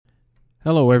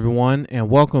Hello, everyone,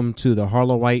 and welcome to the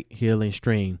Harlow White Healing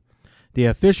Stream, the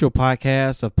official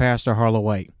podcast of Pastor Harlow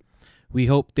White. We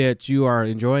hope that you are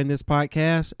enjoying this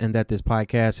podcast and that this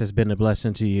podcast has been a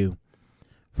blessing to you.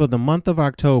 For the month of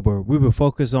October, we will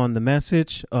focus on the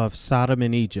message of Sodom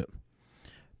and Egypt.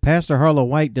 Pastor Harlow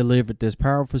White delivered this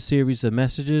powerful series of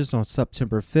messages on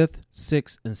September 5th,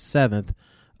 6th, and 7th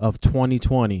of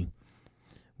 2020.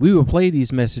 We will play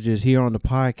these messages here on the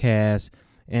podcast,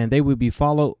 and they will be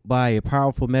followed by a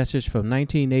powerful message from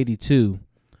 1982,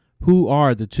 Who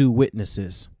Are the Two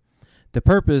Witnesses? The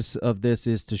purpose of this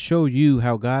is to show you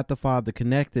how God the Father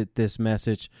connected this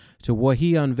message to what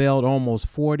he unveiled almost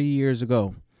 40 years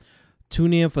ago.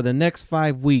 Tune in for the next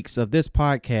 5 weeks of this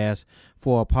podcast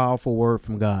for a powerful word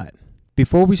from God.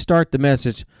 Before we start the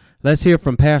message, let's hear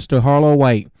from Pastor Harlow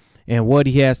White and what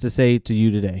he has to say to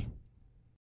you today.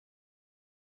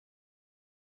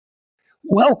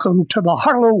 Welcome to the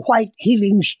Harlow White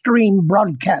Healing Stream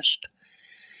broadcast.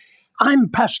 I'm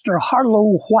Pastor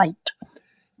Harlow White.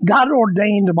 God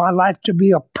ordained my life to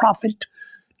be a prophet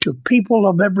to people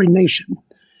of every nation.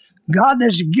 God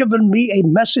has given me a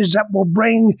message that will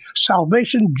bring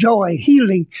salvation, joy,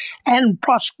 healing, and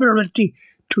prosperity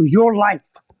to your life.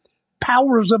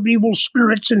 Powers of evil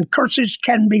spirits and curses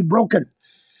can be broken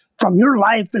from your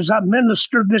life as I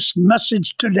minister this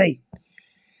message today.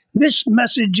 This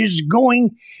message is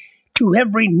going to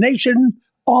every nation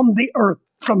on the earth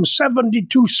from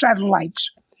 72 satellites.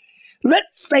 Let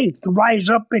faith rise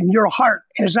up in your heart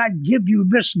as I give you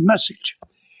this message.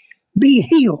 Be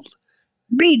healed,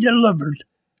 be delivered,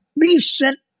 be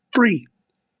set free.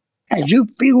 As you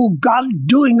feel God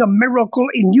doing a miracle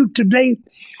in you today,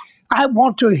 I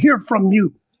want to hear from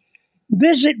you.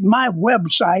 Visit my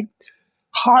website,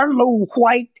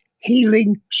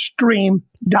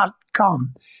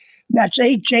 harlowwhitehealingstream.com. That's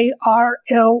HARLOWHITE,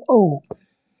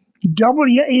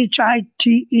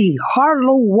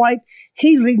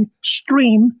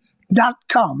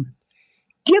 harlowwhitehealingstream.com.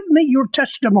 Give me your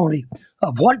testimony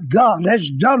of what God has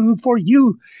done for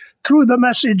you through the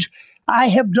message I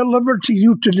have delivered to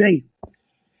you today.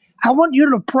 I want you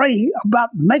to pray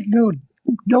about making a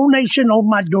donation on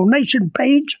my donation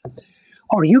page,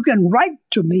 or you can write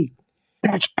to me.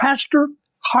 That's Pastor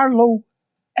Harlow,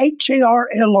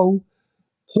 HARLO,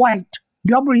 White,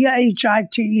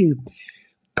 WHITE,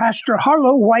 Pastor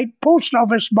Harlow White, Post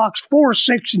Office Box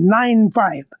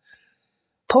 4695.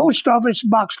 Post Office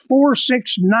Box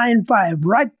 4695.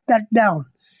 Write that down.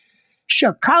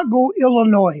 Chicago,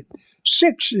 Illinois,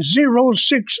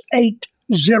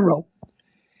 60680.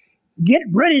 Get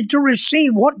ready to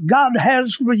receive what God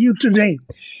has for you today.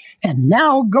 And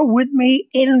now go with me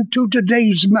into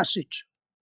today's message.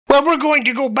 Well, we're going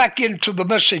to go back into the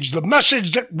message. The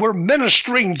message that we're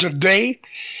ministering today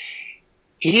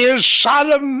is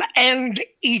Sodom and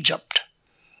Egypt,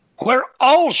 where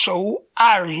also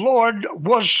our Lord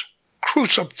was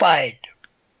crucified.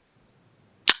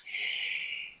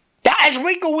 Now, as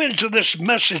we go into this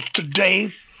message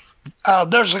today,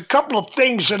 there's a couple of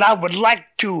things that I would like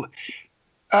to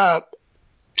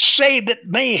say that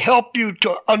may help you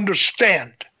to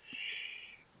understand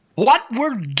what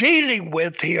we're dealing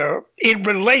with here in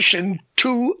relation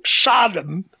to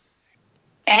Sodom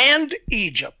and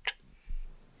Egypt.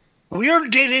 We're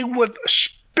dealing with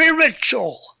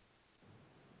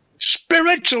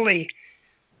spiritually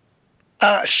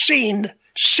seen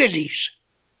cities.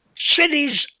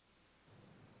 Cities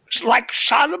like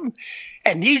Sodom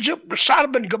and Egypt,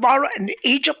 Sodom and Gomorrah and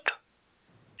Egypt,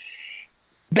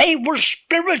 they were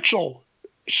spiritual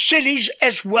cities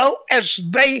as well as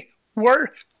they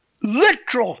were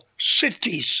literal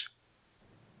cities.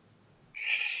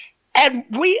 And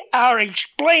we are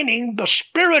explaining the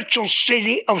spiritual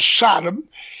city of Sodom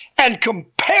and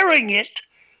comparing it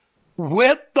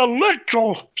with the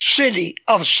literal city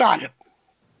of Sodom.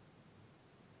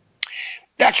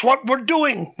 That's what we're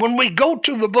doing when we go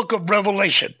to the book of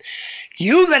Revelation.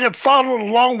 You that have followed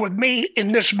along with me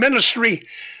in this ministry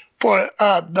for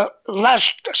the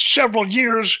last several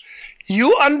years,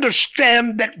 you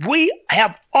understand that we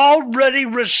have already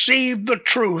received the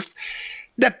truth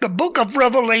that the book of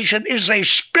Revelation is a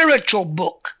spiritual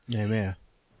book. Amen.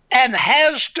 And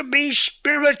has to be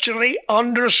spiritually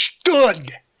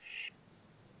understood.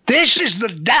 This is the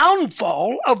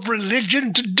downfall of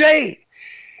religion today.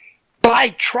 By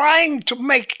trying to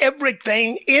make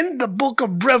everything in the book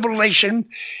of Revelation,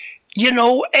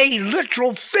 a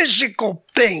literal physical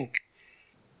thing.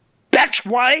 That's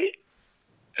why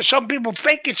some people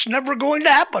think it's never going to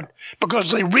happen,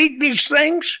 because they read these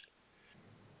things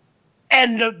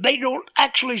and they don't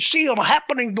actually see them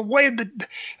happening the way that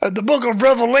the book of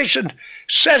Revelation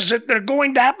says that they're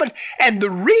going to happen. And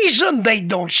the reason they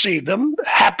don't see them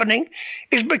happening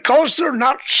is because they're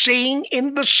not seeing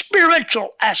in the spiritual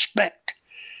aspect.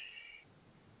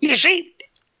 You see,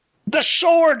 the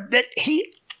sword that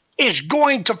he is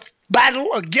going to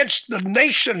battle against the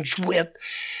nations with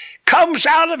comes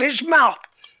out of his mouth.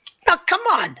 Now, come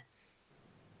on.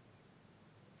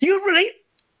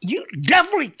 You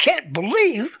definitely can't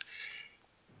believe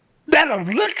that a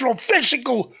literal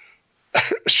physical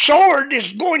sword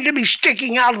is going to be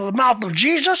sticking out of the mouth of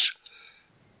Jesus,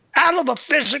 out of a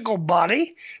physical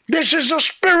body. This is a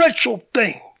spiritual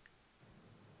thing.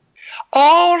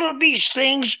 All of these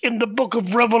things in the book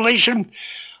of Revelation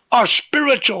are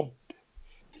spiritual.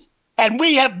 And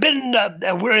we have been,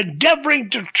 we're endeavoring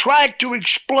to try to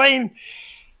explain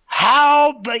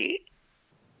how the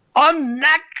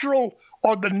unnatural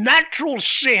or the natural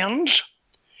sins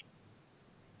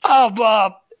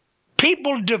of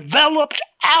people developed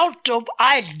out of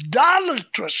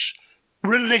idolatrous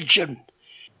religious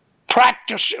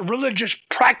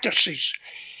practices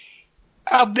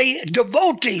of the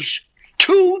devotees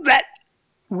to that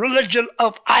religion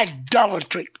of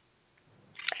idolatry.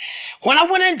 When I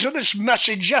went into this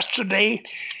message yesterday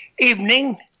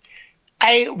evening,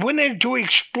 I went into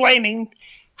explaining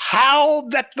how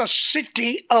that the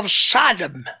city of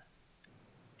Sodom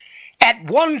at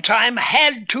one time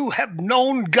had to have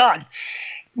known God.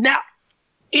 Now,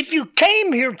 if you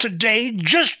came here today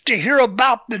just to hear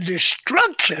about the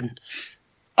destruction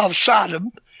of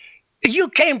Sodom, you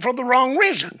came for the wrong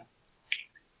reason.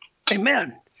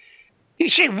 Amen. You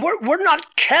see, we're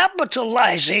not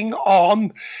capitalizing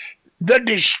on the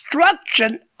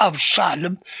destruction of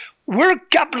Sodom. We're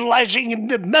capitalizing in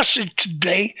the message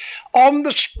today on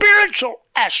the spiritual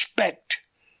aspect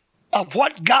of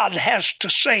what God has to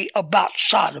say about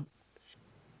Sodom.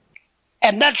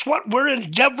 And that's what we're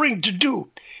endeavoring to do.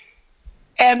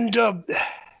 And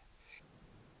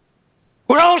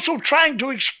we're also trying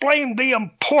to explain the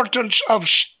importance of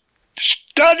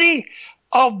study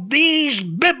of these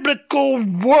biblical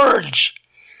words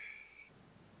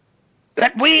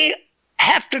that we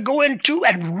have to go into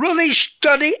and really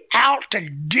study out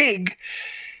and dig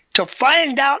to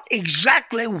find out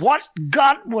exactly what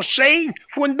God was saying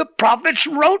when the prophets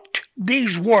wrote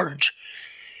these words.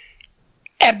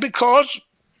 And because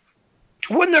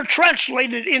when they're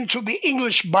translated into the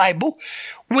English Bible,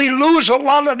 we lose a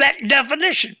lot of that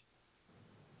definition.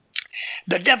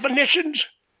 The definitions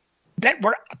that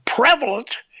were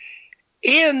prevalent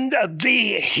in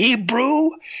the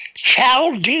Hebrew,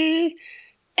 Chaldee,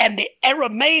 and the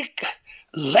Aramaic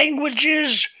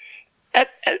languages,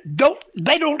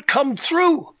 they don't come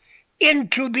through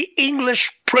into the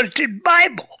English printed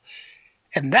Bible.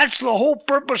 And that's the whole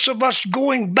purpose of us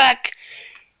going back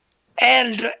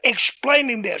and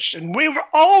explaining this. And we were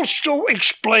also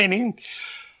explaining,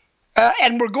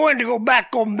 and we're going to go back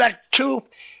on that too,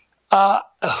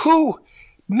 who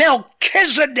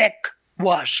Melchizedek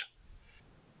was.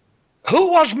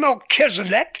 Who was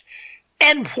Melchizedek,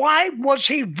 and why was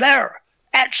he there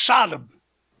at Sodom?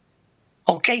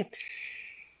 Okay?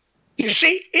 You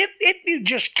see, if you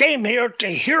just came here to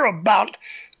hear about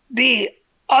the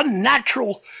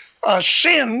unnatural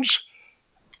sins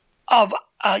of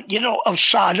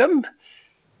Sodom,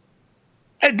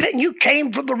 and then you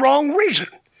came for the wrong reason.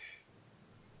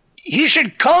 You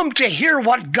should come to hear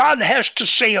what God has to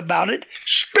say about it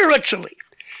spiritually.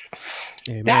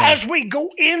 Amen. Now, as we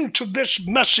go into this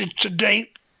message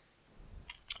today,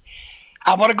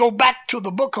 I want to go back to the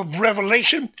book of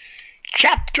Revelation,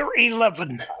 chapter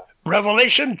 11.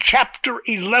 Revelation, chapter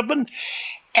 11.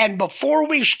 And before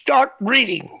we start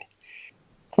reading,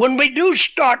 when we do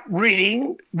start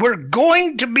reading, we're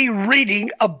going to be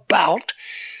reading about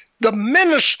the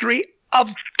ministry of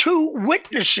two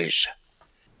witnesses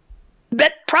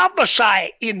that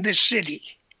prophesy in this city.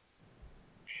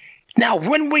 Now,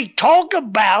 when we talk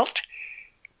about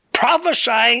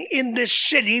prophesying in this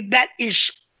city that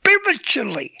is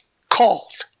spiritually called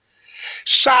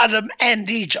Sodom and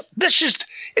Egypt, this is,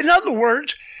 in other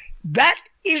words, that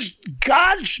is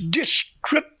God's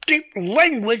descriptive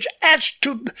language as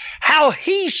to how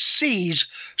he sees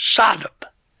Sodom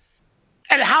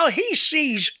and how he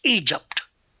sees Egypt.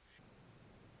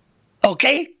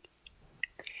 Okay?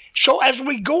 So as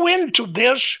we go into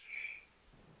this,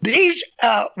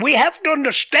 we have to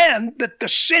understand that the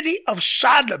city of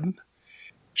Sodom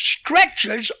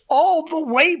stretches all the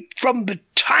way from the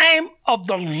time of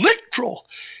the literal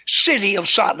city of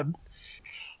Sodom,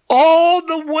 all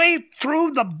the way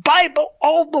through the Bible,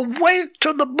 all the way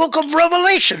to the book of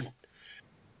Revelation.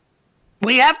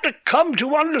 We have to come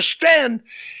to understand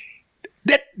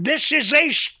that this is a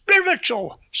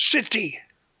spiritual city.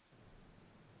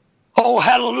 Oh,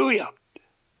 hallelujah.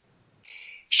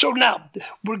 So now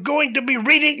we're going to be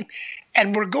reading,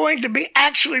 and we're going to be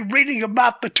actually reading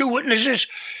about the two witnesses,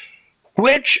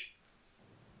 which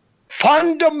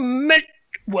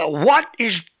what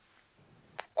is,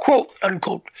 quote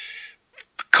unquote,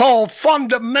 called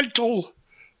fundamental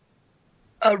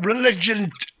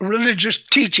religious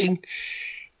teaching.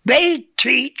 They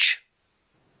teach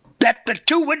that the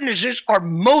two witnesses are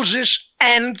Moses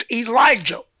and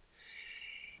Elijah.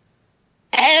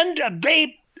 And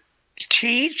they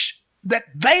teach that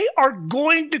they are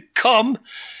going to come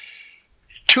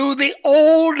to the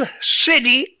old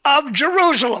city of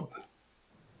Jerusalem.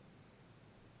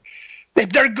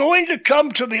 That they're going to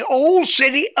come to the old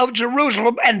city of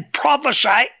Jerusalem and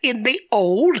prophesy in the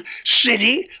old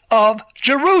city of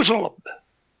Jerusalem.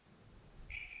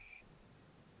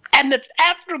 And that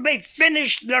after they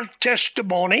finish their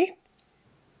testimony,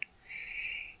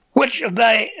 which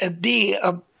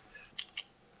the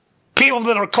people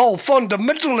that are called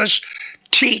fundamentalists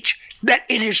teach that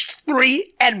it is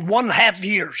 3.5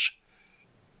 years.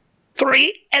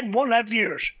 3.5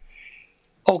 years.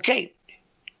 Okay.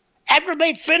 After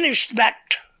they finish that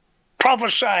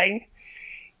prophesying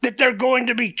that they're going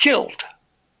to be killed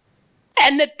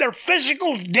and that their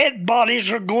physical dead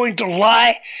bodies are going to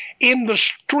lie in the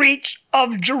streets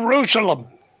of Jerusalem,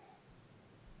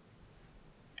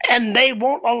 and they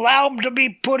won't allow them to be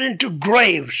put into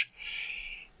graves.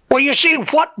 Well, you see,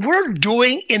 what we're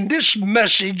doing in this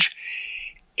message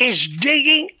is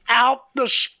digging out the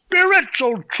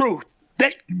spiritual truth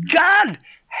that God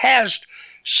has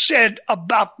said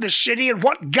about this city and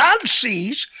what God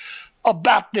sees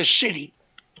about this city.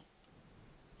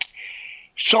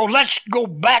 So let's go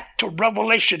back to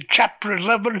Revelation chapter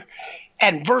 11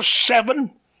 and verse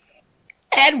 7.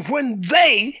 And when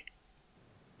they,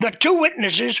 the two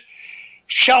witnesses,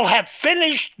 shall have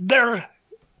finished their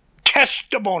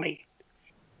testimony,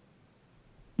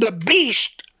 the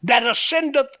beast that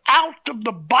ascendeth out of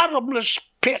the bottomless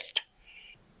pit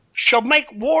shall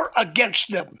make war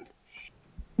against them.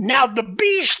 Now the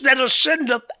beast that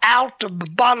ascendeth out of the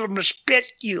bottomless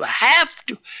pit, you have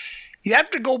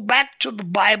to go back to the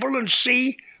Bible and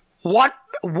see what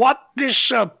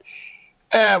this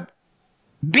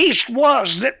beast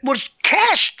was that was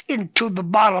cast into the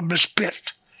bottomless pit.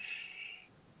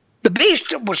 The beast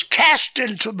that was cast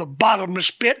into the bottomless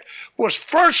pit was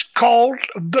first called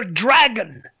the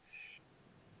dragon.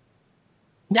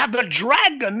 Now the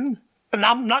dragon, and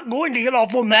I'm not going to get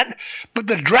off on that, but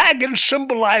the dragon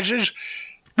symbolizes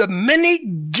the many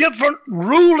different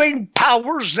ruling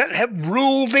powers that have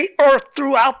ruled the earth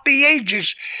throughout the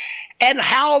ages, and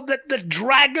how that the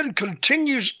dragon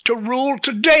continues to rule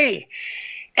today.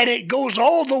 And it goes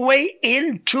all the way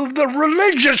into the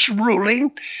religious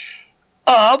ruling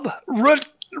of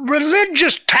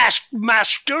religious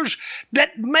taskmasters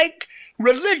that make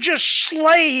religious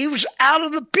slaves out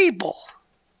of the people.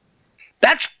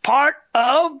 That's part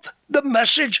of the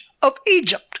message of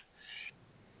Egypt.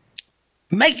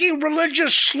 Making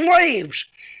religious slaves.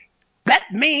 That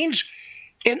means,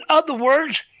 in other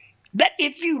words, that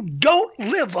if you don't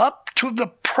live up to the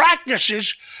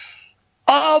practices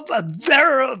of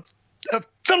their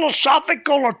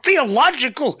philosophical or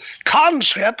theological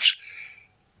concepts,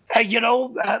 then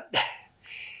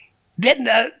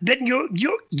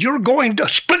you're going to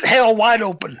split hell wide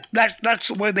open. That's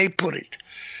the way they put it.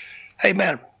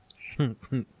 Amen.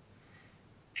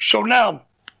 So now,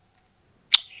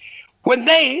 when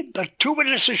the two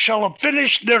witnesses shall have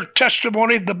finished their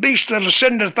testimony, the beast that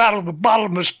ascendeth out of the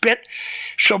bottomless pit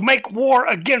shall make war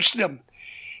against them.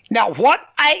 Now, what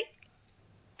I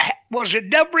was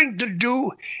endeavoring to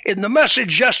do in the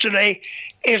message yesterday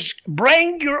is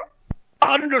bring your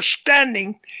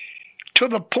understanding to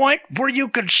the point where you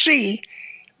can see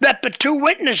that the two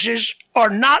witnesses are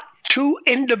not two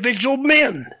individual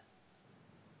men.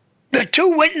 The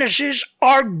two witnesses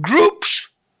are groups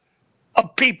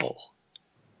of people.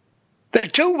 The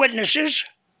two witnesses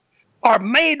are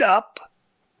made up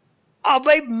of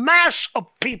a mass of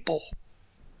people.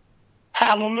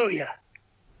 Hallelujah.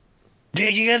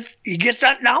 Did you get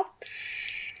that now?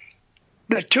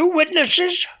 The two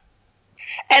witnesses,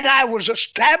 and I was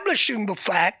establishing the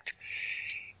fact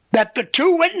that the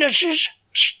two witnesses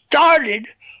started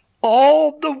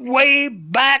all the way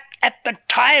back at the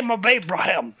time of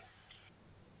Abraham.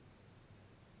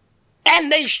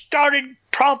 And they started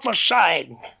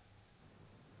prophesying.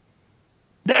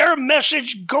 Their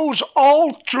message goes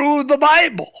all through the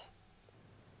Bible.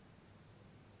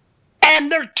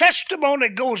 And their testimony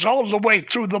goes all the way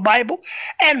through the Bible.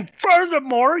 And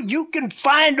furthermore, you can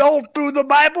find all through the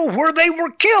Bible where they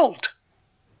were killed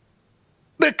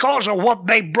because of what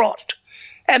they brought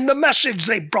and the message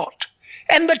they brought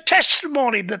and the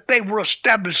testimony that they were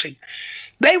establishing.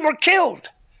 They were killed.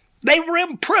 They were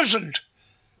imprisoned.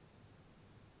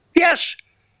 Yes.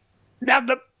 Now,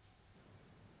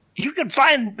 you can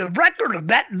find the record of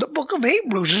that in the book of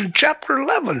Hebrews in chapter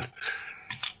 11.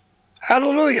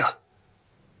 Hallelujah.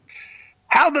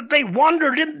 How that they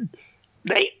wandered in,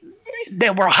 they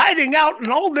were hiding out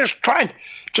and all this trying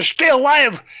to stay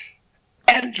alive.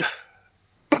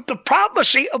 But the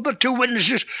prophecy of the two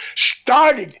witnesses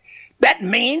started. That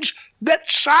means that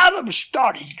Sodom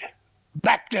started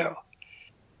back there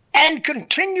and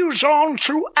continues on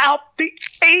throughout the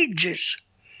ages.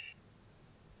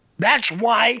 That's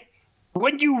why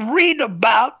when you read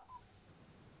about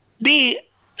the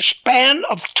span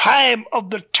of time of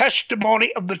the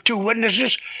testimony of the two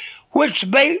witnesses, which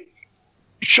they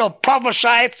shall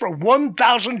prophesy for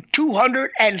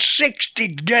 1,260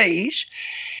 days,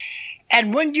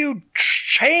 and when you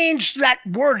change that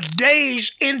word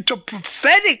days into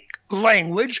prophetic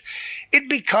language, it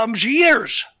becomes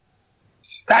years.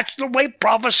 That's the way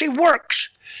prophecy works.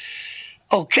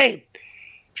 Okay,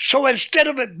 so instead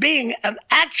of it being an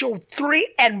actual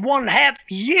 3.5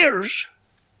 years,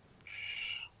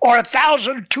 or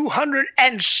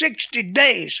 1,260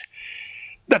 days,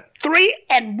 the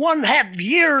 3.5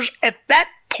 years at that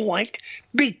point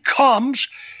becomes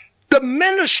the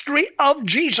ministry of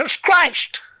Jesus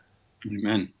Christ.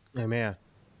 Amen. Amen.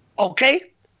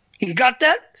 Okay? You got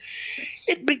that?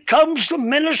 It becomes the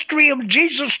ministry of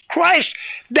Jesus Christ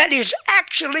that is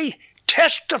actually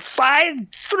testified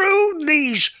through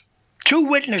these two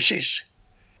witnesses.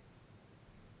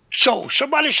 So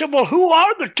somebody said, well, who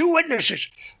are the two witnesses?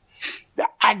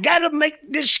 I got to make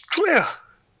this clear.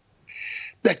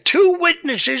 The two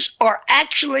witnesses are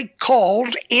actually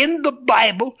called in the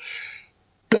Bible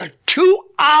the two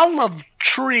olive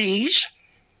trees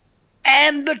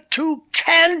and the two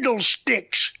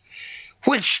candlesticks,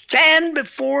 which stand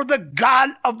before the God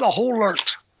of the whole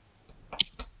earth.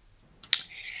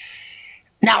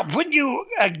 Now, when you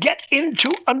get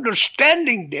into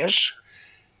understanding this,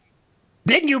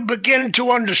 then you begin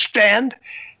to understand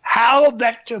how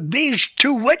that these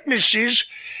two witnesses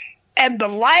and the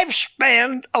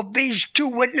lifespan of these two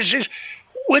witnesses,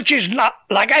 which is not,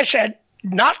 like I said,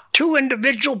 not two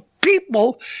individual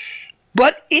people,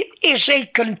 but it is a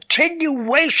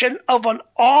continuation of an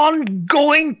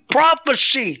ongoing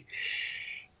prophecy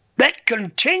that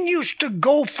continues to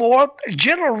go forth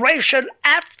generation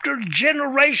after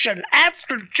generation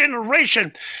after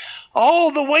generation,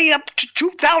 all the way up to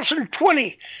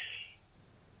 2020.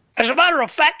 As a matter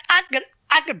of fact, I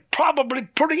could probably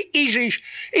pretty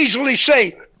easily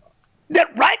say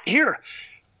that right here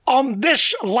on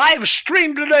this live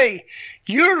stream today,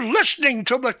 you're listening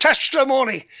to the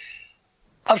testimony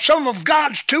of some of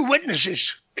God's two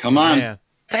witnesses. Come on. Yeah.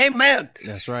 Amen.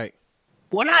 That's right.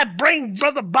 When I bring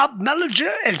Brother Bob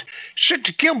Mellinger and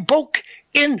Sister Kim Polk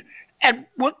in and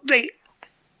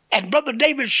Brother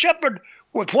David Shepherd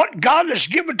with what God has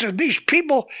given to these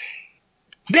people,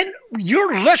 then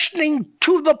you're listening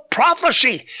to the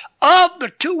prophecy of the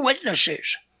two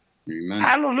witnesses. Amen.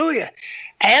 Hallelujah.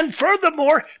 And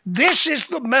furthermore, this is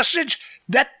the message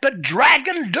that the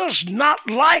dragon does not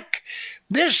like.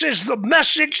 This is the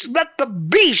message that the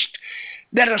beast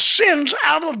that ascends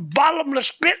out of the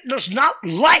bottomless pit does not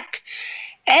like.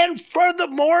 And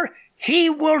furthermore, he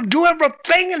will do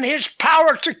everything in his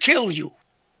power to kill you.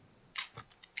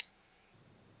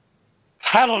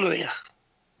 Hallelujah.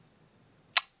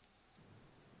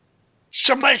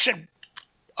 Somebody said,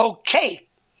 okay.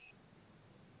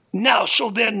 Now, so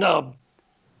then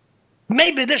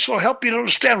maybe this will help you to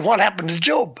understand what happened to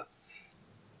Job.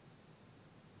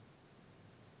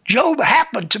 Job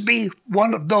happened to be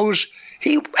one of those,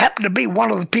 he happened to be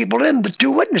one of the people in the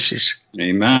two witnesses.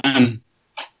 Amen.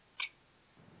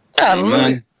 Hallelujah.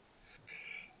 Amen.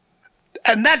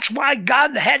 And that's why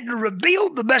God had to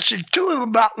reveal the message to him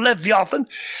about Leviathan,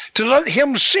 to let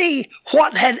him see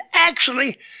what had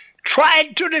actually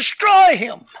tried to destroy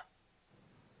him.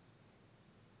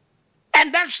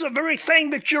 And that's the very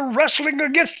thing that you're wrestling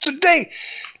against today.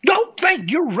 Don't think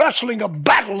you're wrestling a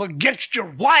battle against your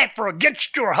wife or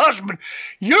against your husband.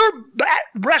 You're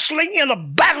wrestling in a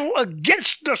battle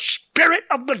against the spirit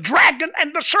of the dragon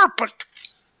and the serpent.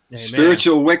 Amen.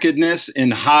 Spiritual wickedness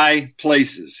in high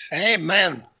places.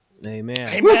 Amen. Amen.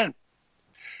 Amen.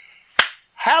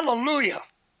 Hallelujah.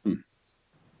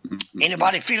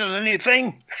 Anybody feeling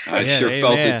anything? I Yeah, sure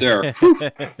felt it there.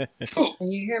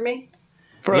 Can you hear me?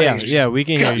 Yeah, we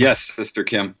can hear you. Yes, Sister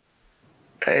Kim.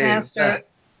 Pastor,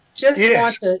 just yes.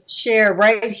 want to share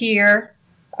right here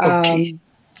Okay.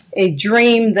 a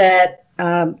dream that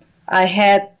I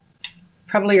had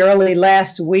probably early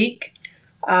last week,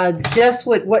 just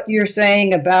with what you're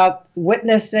saying about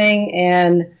witnessing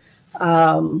and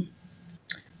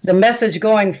the message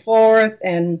going forth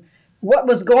and what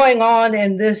was going on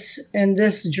in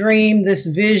this dream, this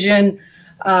vision,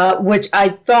 which I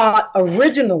thought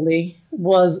originally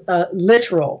was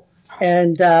literal.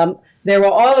 And there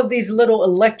were all of these little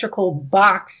electrical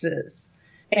boxes,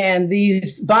 and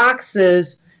these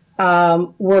boxes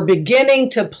were beginning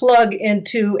to plug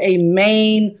into a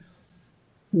main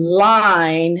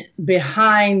line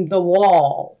behind the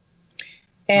wall.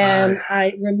 And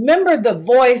I remember the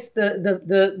voice,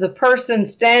 the person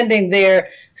standing there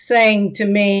saying to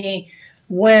me,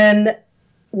 when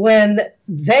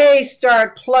they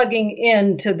start plugging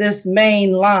into this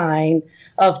main line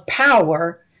of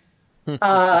power,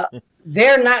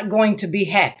 they're not going to be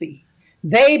happy.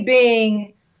 They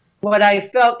being what I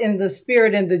felt in the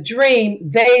spirit in the dream,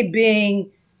 they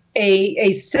being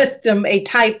a system, a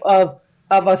type of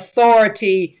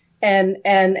authority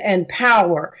and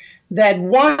power, that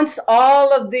once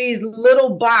all of these little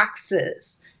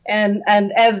boxes, and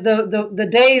as the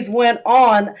days went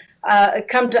on,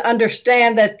 come to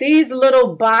understand that these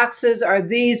little boxes are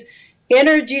these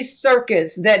energy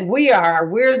circuits that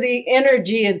we're the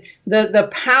energy and the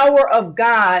power of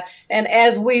God. And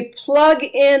as we plug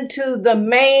into the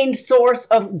main source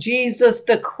of Jesus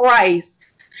the Christ,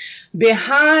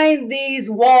 behind these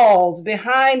walls,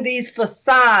 behind these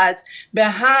facades,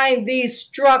 behind these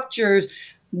structures,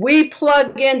 we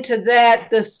plug into that,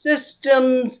 the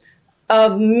systems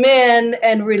of men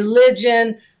and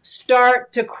religion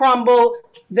start to crumble.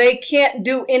 They can't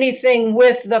do anything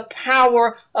with the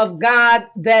power of God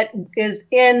that is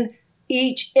in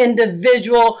each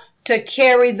individual to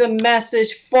carry the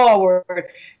message forward.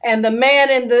 And the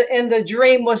man in the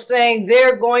dream was saying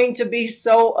they're going to be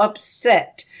so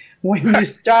upset when you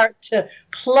start to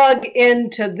plug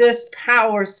into this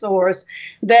power source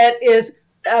that is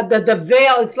the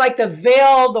veil. It's like the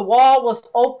veil, the wall was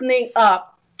opening up,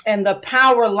 and the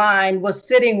power line was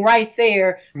sitting right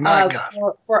there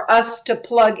for us to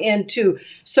plug into.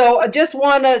 So I just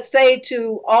want to say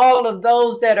to all of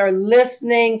those that are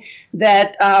listening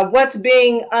that what's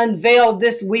being unveiled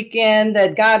this weekend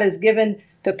that God has given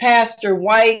to Pastor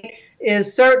White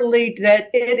is certainly that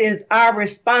it is our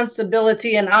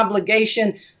responsibility and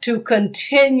obligation to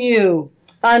continue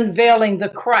unveiling the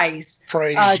Christ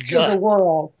to the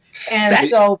world. And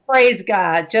so praise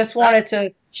God. Just wanted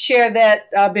to share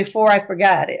that before I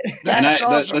forgot it. And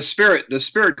awesome. the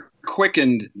spirit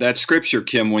quickened that scripture,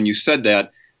 Kim, when you said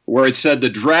that, where it said the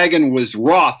dragon was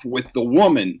wroth with the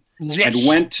woman and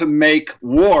went to make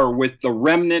war with the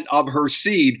remnant of her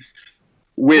seed,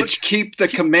 which keep the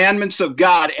commandments of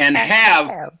God and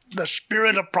have the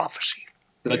spirit of prophecy.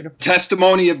 The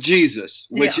testimony of Jesus,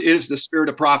 which is the spirit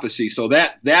of prophecy. So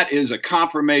that is a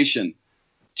confirmation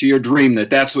to your dream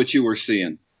that's what you were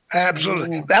seeing.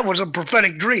 Absolutely. That was a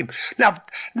prophetic dream. Now,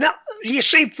 you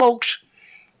see, folks,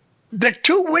 the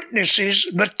two witnesses,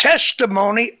 the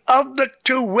testimony of the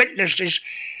two witnesses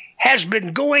has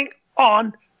been going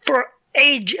on for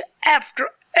age after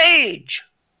age.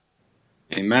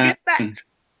 Amen.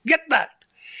 Get that.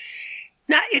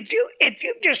 Now, if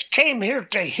you just came here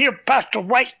to hear Pastor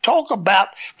White talk about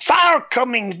fire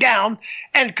coming down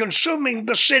and consuming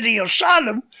the city of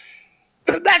Sodom,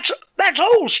 that's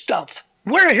old stuff.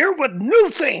 We're here with new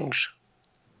things.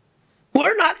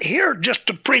 We're not here just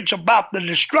to preach about the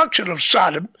destruction of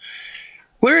Sodom.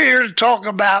 We're here to talk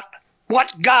about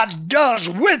what God does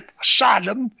with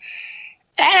Sodom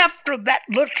after that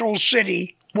literal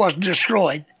city was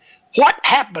destroyed. What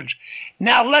happens?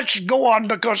 Now let's go on,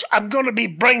 because I'm going to be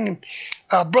bringing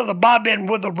Brother Bob in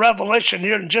with a revelation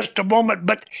here in just a moment.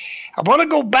 But I want to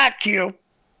go back here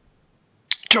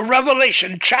to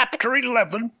Revelation chapter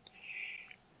 11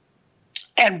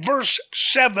 and verse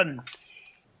 7.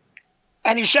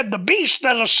 And he said, the beast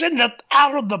that ascendeth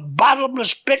out of the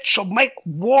bottomless pit shall make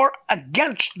war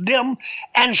against them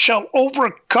and shall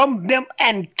overcome them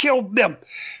and kill them.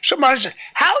 Somebody said,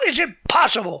 how is it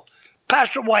possible,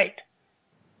 Pastor White,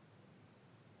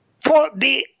 for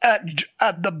the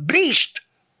beast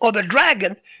or the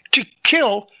dragon to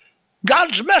kill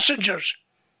God's messengers?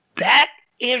 That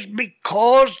is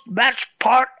because that's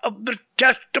part of the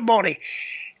testimony.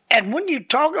 And when you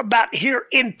talk about here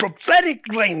in prophetic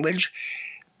language,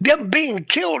 them being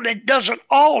killed, it doesn't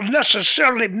all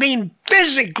necessarily mean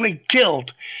physically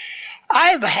killed.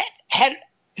 I've had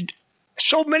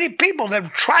so many people that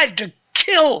have tried to kill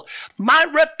kill my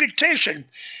reputation,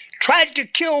 tried to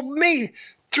kill me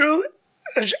through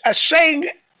saying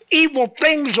evil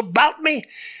things about me,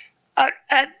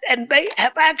 and they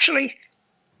have actually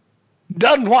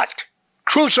done what?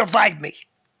 Crucified me.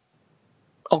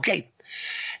 Okay.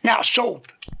 Now, so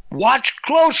watch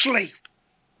closely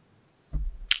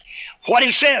what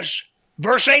he says.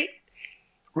 Verse 8,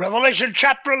 Revelation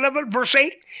chapter 11, verse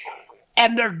 8.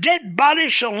 And their dead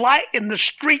bodies shall lie in the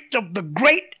street of the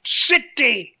great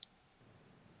city.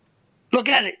 Look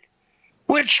at it.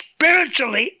 Which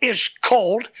spiritually is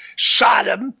called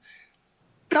Sodom.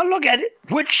 Now look at it.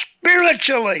 Which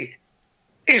spiritually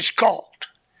is called.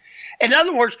 In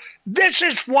other words, this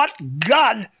is what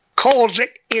God calls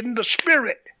it in the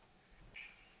Spirit.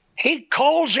 He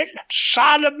calls it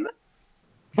Sodom,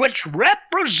 which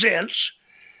represents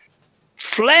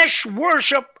flesh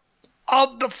worship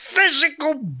of the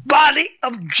physical body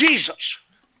of Jesus.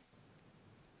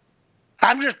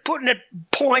 I'm just putting it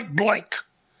point blank.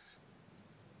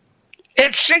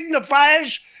 It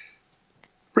signifies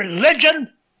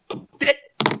religion,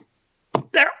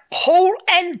 their whole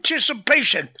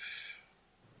anticipation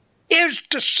is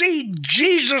to see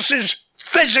Jesus'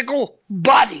 physical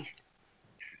body.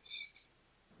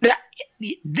 Now,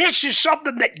 this is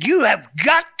something that you have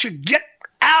got to get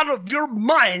out of your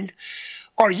mind,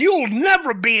 or you'll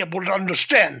never be able to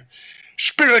understand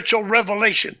spiritual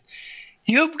revelation.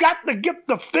 You've got to get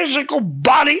the physical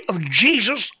body of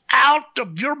Jesus out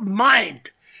of your mind.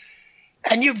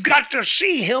 And you've got to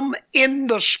see him in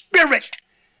the Spirit.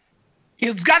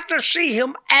 You've got to see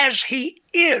him as he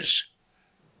is.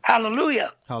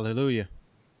 Hallelujah. Hallelujah.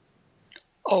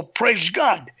 Oh, praise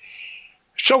God.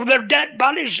 So their dead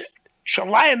bodies shall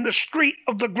lie in the street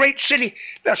of the great city.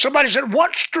 Now somebody said,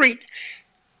 what street?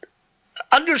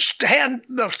 Understand,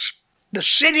 the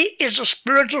city is a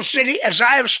spiritual city, as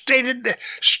I have stated, that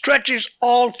stretches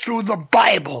all through the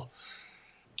Bible.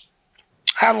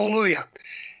 Hallelujah.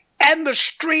 And the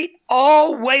street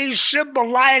always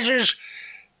symbolizes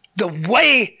the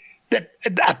way that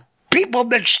the people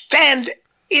that stand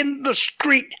in the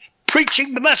street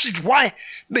preaching the message. Why?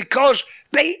 Because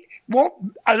they're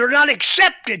not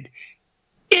accepted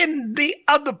in the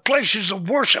other places of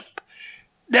worship.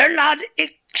 They're not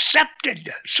accepted,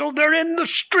 so they're in the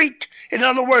street. In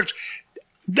other words,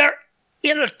 they're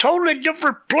in a totally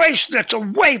different place that's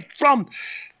away from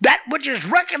that which is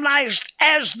recognized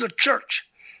as the church.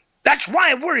 That's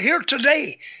why we're here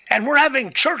today, and we're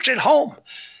having church at home.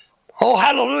 Oh,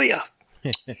 hallelujah.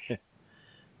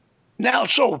 Now,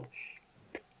 so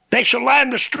they shall lie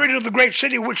in the street of the great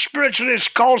city, which spiritually is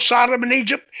called Sodom and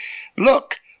Egypt.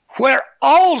 Look, where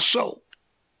also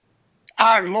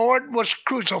our Lord was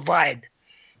crucified.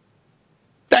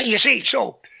 Now, you see,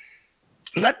 so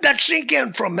let that sink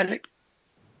in for a minute.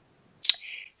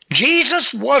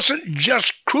 Jesus wasn't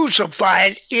just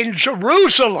crucified in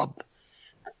Jerusalem.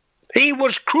 He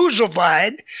was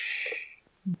crucified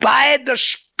by the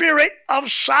spirit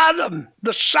of Sodom,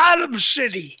 the Sodom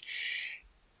city.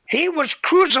 He was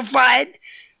crucified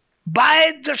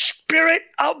by the spirit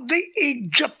of the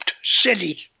Egypt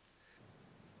city.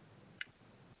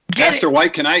 Pastor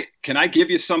White, can I give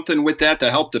you something with that to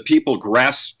help the people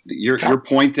grasp your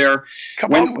point there?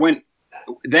 When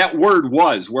that word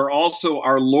was, where also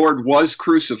our Lord was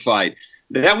crucified,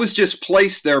 that was just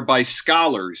placed there by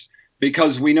scholars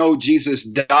because we know Jesus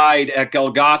died at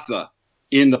Golgotha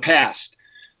in the past.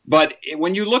 But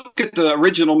when you look at the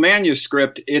original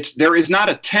manuscript, there is not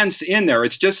a tense in there.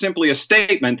 It's just simply a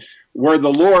statement where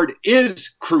the Lord is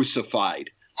crucified.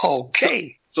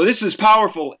 Okay. So this is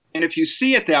powerful, and if you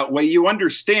see it that way, you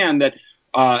understand that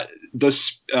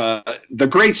the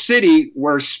great city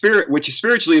which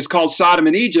spiritually is called Sodom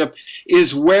and Egypt,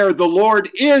 is where the Lord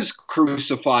is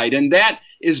crucified, and that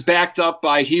is backed up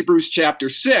by Hebrews chapter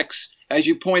 6, as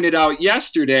you pointed out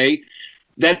yesterday,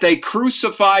 that they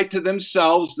crucified to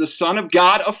themselves the Son of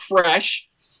God afresh.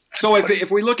 So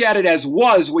if we look at it as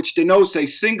was, which denotes a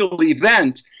single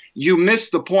event, you miss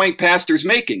the point Pastor's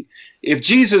making. If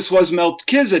Jesus was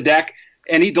Melchizedek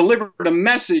and he delivered a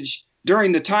message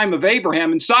during the time of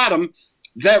Abraham in Sodom,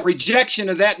 that rejection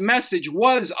of that message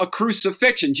was a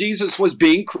crucifixion. Jesus was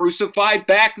being crucified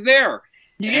back there.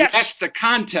 Yes. And that's the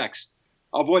context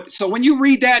of what. So when you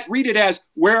read that, read it as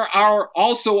where our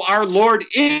Lord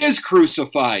is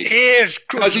crucified. Is crucified.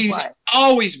 Because he's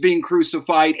always being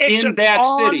crucified in that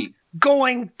city.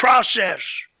 Ongoing process.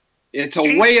 It's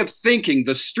a way of thinking.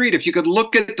 The street, if you could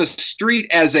look at the street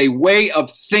as a way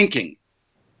of thinking.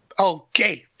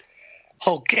 Okay.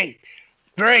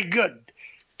 Very good.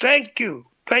 Thank you.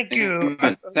 Thank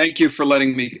you for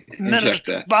letting me inject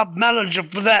that. Bob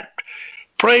Mellinger for that.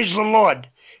 Praise the Lord.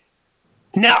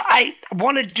 Now, I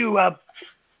wanted to,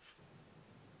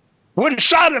 when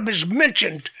Sodom is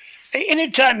mentioned,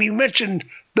 anytime you mention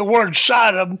the word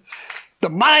Sodom, the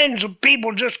minds of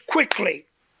people just quickly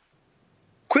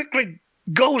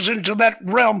goes into that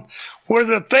realm where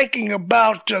they're thinking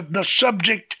about the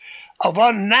subject of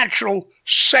unnatural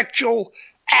sexual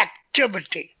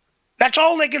activity. That's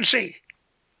all they can see.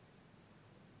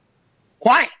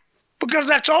 Why? Because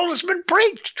that's all that's been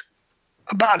preached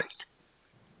about it.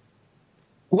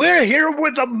 We're here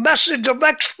with a message of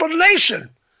explanation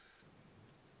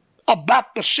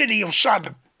about the city of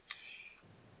Sodom.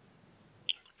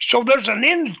 So there's an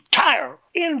entire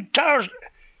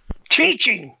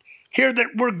teaching here that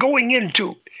we're going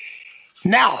into.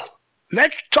 Now,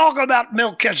 let's talk about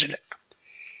Melchizedek.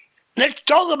 Let's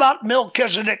talk about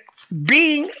Melchizedek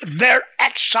being there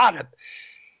at Sodom.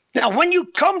 Now, when you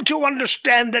come to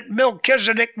understand that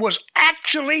Melchizedek was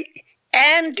actually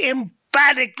and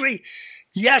emphatically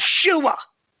Yeshua,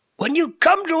 when you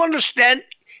come to understand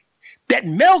that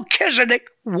Melchizedek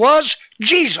was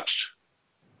Jesus,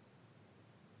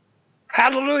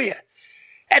 hallelujah,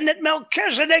 and that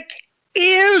Melchizedek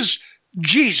is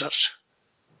Jesus,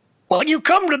 when you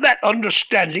come to that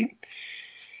understanding,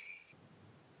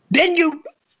 then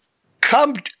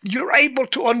you're able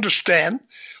to understand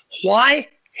why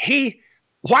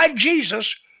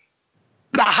Jesus,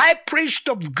 the high priest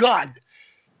of God,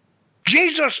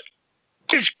 Jesus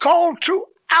is called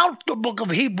throughout the book of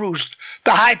Hebrews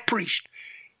the high priest.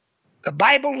 The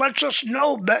Bible lets us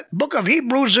know that book of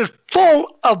Hebrews is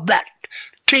full of that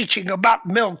teaching about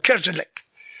Melchizedek.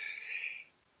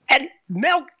 And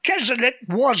Melchizedek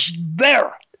was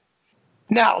there.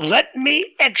 Now, let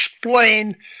me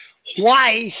explain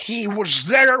why he was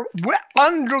there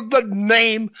under the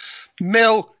name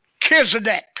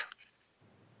Melchizedek.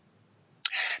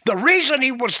 The reason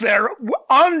he was there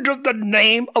under the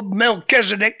name of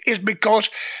Melchizedek is because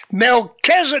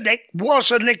Melchizedek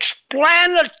was an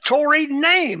explanatory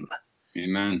name.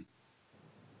 Amen.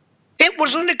 It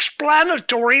was an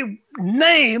explanatory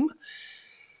name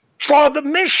for the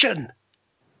mission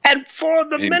and for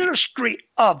the ministry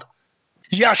of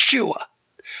Yeshua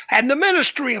and the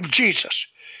ministry of Jesus.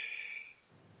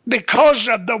 Because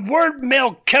of the word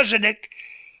Melchizedek,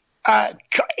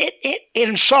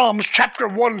 in Psalms chapter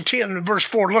 110 verse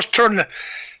 4, let's turn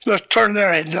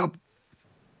there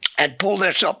and pull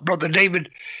this up, Brother David.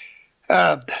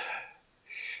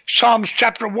 Psalms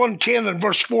chapter 110 and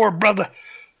verse 4, Brother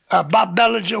Bob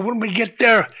Bellinger. When we get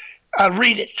there,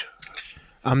 read it.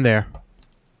 I'm there.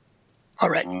 All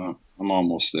right. I'm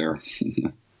almost there.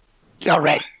 All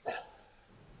right.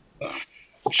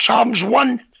 Psalms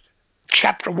 1,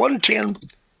 chapter 110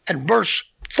 and verse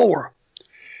 4.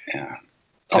 Yeah.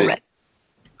 All right.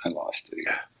 I lost it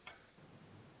again.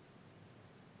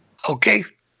 Okay.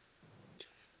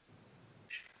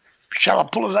 Shall I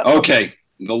pull it up? Okay.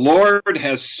 The Lord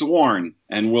has sworn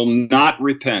and will not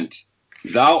repent.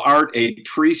 Thou art a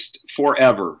priest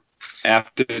forever,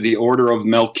 after the order of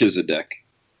Melchizedek.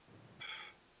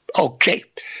 Okay.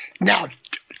 Now,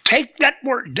 take that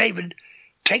word, David.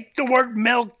 Take the word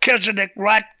Melchizedek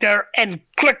right there and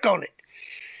click on it.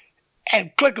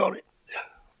 And click on it.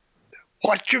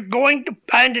 What you're going to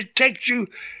find, it takes you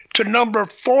to number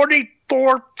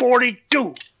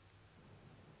 4442.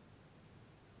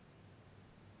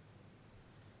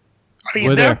 Are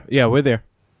you there? Yeah, we're there.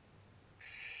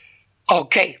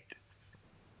 Okay.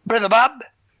 Brother Bob,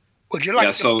 would you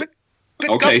like to pick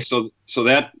okay, up? so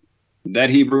that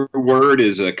Hebrew word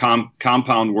is a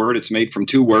compound word. It's made from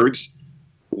two words,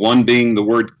 one being the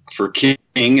word for king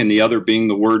and the other being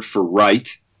the word for right.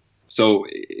 So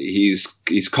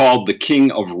he's called the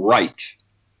King of Right.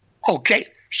 Okay,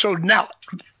 so now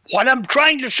what I'm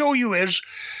trying to show you is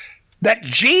that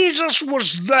Jesus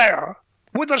was there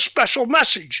with a special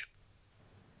message.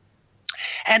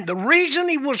 And the reason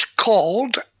he was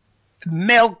called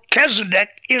Melchizedek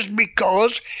is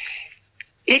because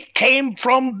it came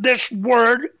from this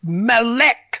word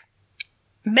Melech,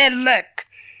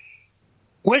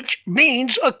 which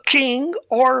means a king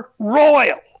or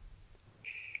royal.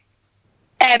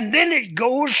 And then it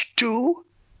goes to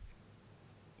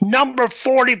number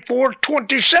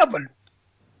 4427.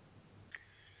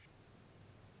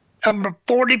 Number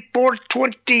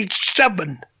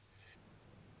 4427.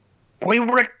 We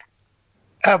were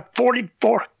at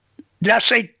 44. Did I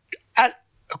say?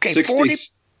 Okay,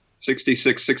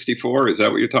 66, 64. Is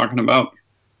that what you're talking about?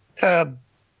 I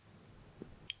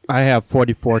have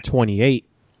 4428.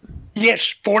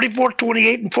 Yes,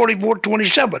 4428 and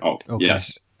 4427. Oh, Okay.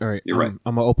 Yes. All right. You're right.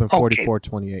 I'm going to open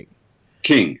 4428.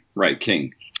 King. Right,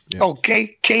 king. Yeah.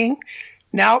 Okay, king.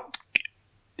 Now,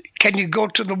 Can you go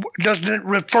to doesn't it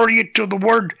refer you to the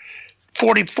word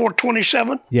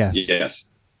 44:27? Yes. Yes.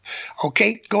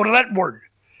 Okay, go to that word.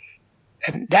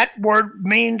 And that word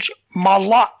means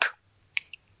malak.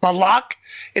 Malak,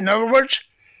 in other words,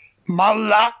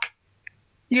 malak.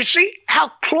 You see how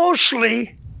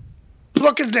closely,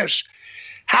 look at this,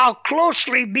 how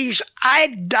closely these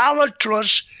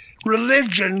idolatrous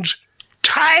religions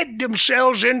tied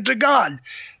themselves into God.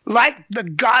 Like the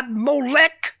god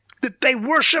Molech that they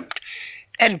worshipped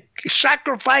and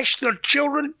sacrificed their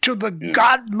children to the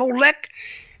god Molech.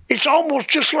 It's almost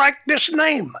just like this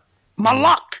name,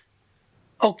 Malak.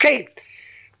 Okay,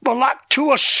 Malak,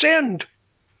 to ascend,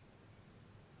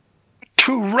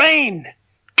 to reign,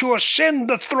 to ascend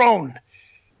the throne.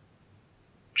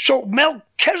 So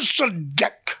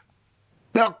Melchizedek,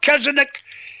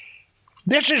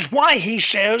 this is why he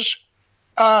says,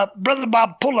 Brother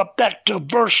Bob, pull up that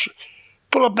verse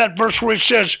where it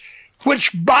says,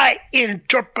 which by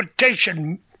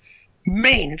interpretation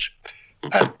means,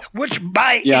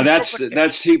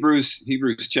 that's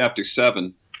Hebrews chapter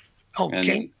 7.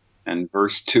 Okay. And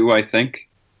verse 2, I think.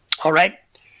 All right.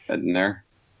 In there.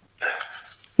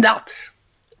 Now,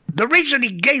 the reason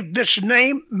he gave this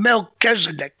name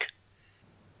Melchizedek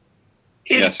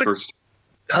is first.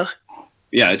 Huh?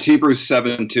 Yeah, it's Hebrews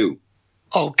 7:2.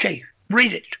 Okay,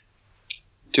 read it.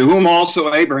 To whom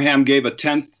also Abraham gave a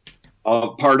tenth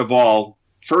part of all,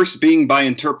 first being by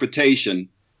interpretation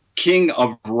king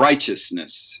of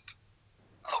righteousness.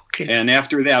 Okay. And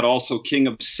after that also king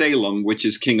of Salem, which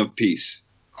is king of peace.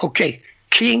 Okay,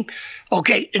 king.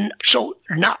 Okay, and so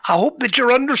now I hope that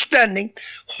you're understanding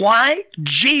why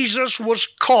Jesus was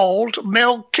called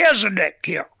Melchizedek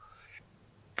here.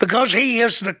 Because he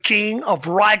is the king of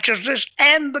righteousness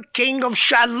and the king of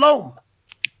Shalom.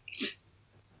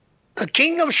 The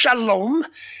king of Shalom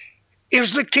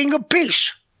is the king of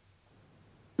peace.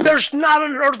 There's not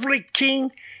an earthly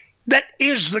king that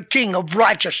is the king of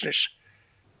righteousness.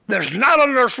 There's not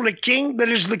an earthly king that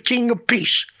is the king of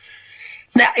peace.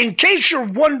 Now, in case you're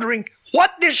wondering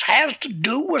what this has to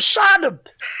do with Sodom,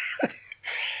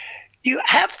 you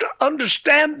have to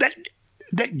understand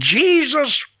that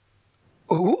Jesus,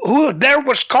 who there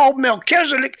was called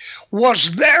Melchizedek,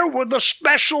 was there with a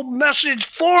special message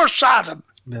for Sodom.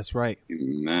 That's right.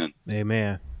 Amen.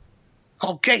 Amen.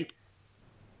 Okay.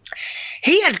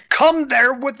 He had come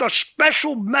there with a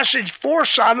special message for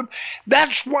Sodom.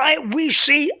 That's why we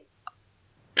see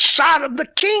Sodom, the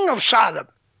king of Sodom.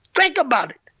 Think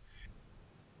about it.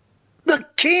 The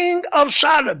king of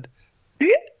Sodom.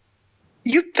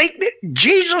 You think that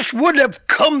Jesus would have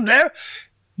come there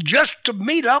just to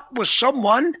meet up with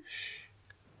someone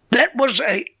that was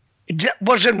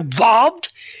involved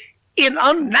in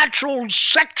unnatural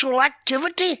sexual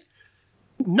activity?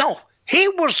 No. He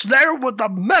was there with a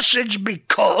message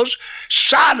because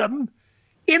Sodom,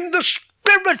 in the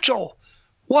spiritual,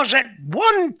 was at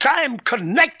one time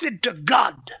connected to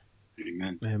God.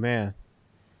 Amen. Amen.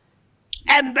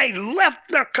 And they left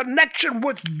their connection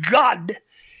with God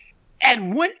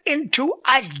and went into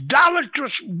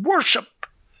idolatrous worship.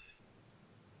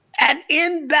 And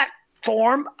in that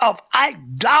form of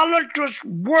idolatrous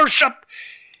worship,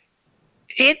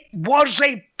 it was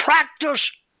a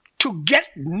practice to get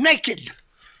naked.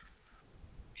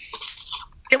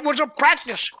 It was a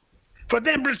practice for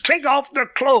them to take off their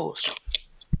clothes.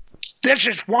 This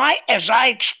is why, as I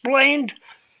explained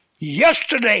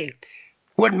yesterday,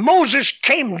 when Moses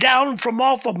came down from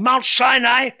off of Mount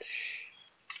Sinai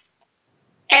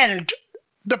and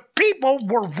the people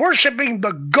were worshiping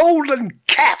the golden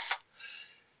calf,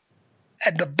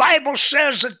 and the Bible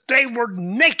says that they were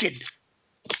naked.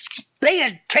 They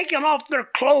had taken off their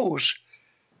clothes.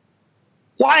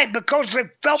 Why? Because they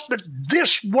felt that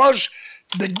this was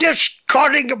the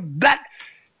discarding of that,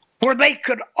 where they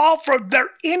could offer their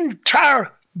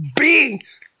entire being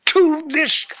to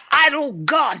this idol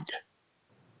God.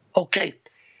 Okay,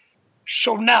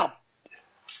 so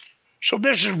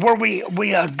this is where we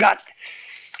got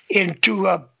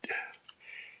into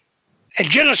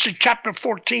Genesis chapter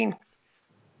 14,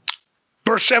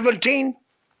 verse 17.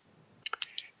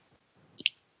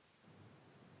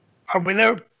 Are we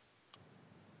there?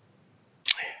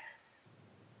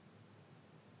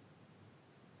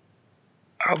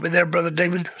 Are we there, Brother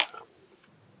David?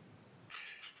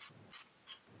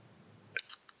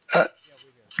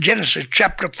 Genesis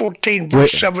chapter 14,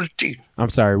 verse 17. I'm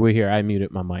sorry, we're here. I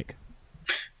muted my mic.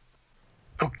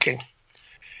 Okay.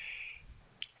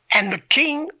 And the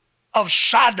king of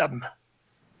Sodom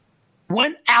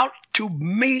went out to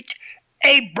meet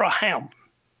Abraham.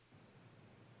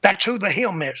 That's who the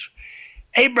him is.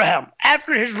 Abraham,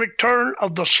 after his return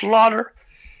of the slaughter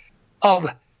of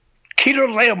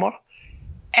Kedorlaomer,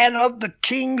 and of the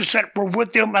kings that were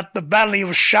with him at the valley of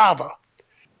Shaveh.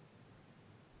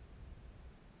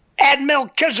 And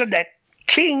Melchizedek,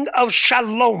 king of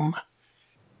Shalom,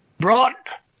 brought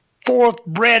forth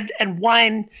bread and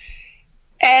wine,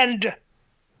 and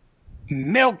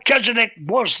Melchizedek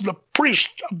was the priest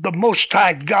of the Most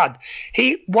High God.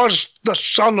 He was the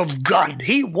Son of God.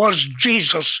 He was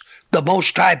Jesus, the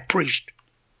Most High Priest.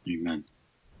 Amen.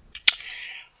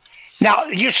 Now,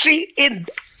 you see, in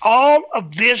all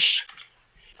of this,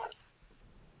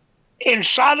 in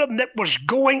Sodom that was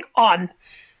going on,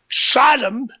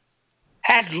 Sodom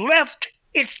had left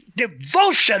its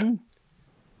devotion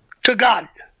to God,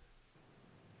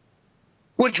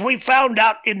 which we found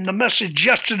out in the message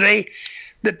yesterday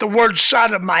that the word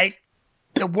sodomite,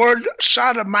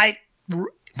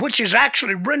 which is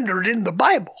actually rendered in the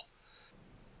Bible.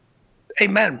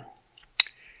 Amen.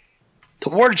 The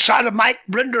word sodomite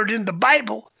rendered in the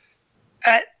Bible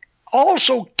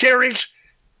also carries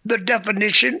the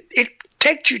definition, it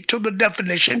takes you to the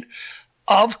definition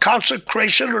of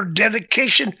consecration or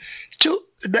dedication to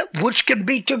that which can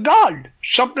be to God,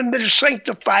 something that is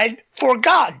sanctified for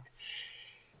God.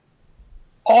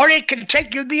 Or it can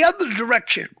take you the other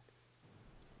direction,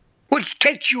 which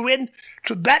takes you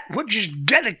into that which is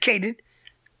dedicated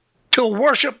to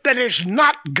worship that is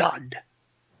not God.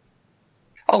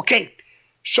 Okay,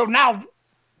 so now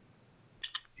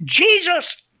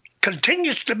Jesus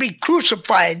continues to be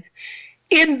crucified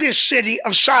in this city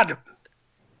of Sodom.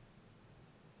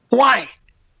 Why?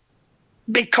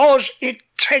 Because it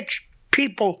takes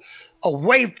people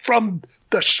away from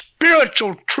the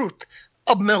spiritual truth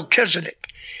of Melchizedek.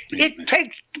 It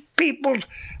takes people's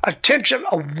attention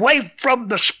away from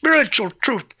the spiritual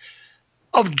truth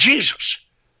of Jesus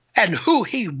and who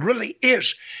he really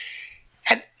is.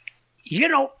 And, you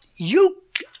know, you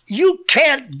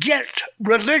can't get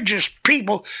religious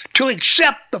people to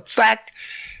accept the fact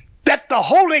that the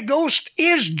Holy Ghost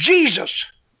is Jesus.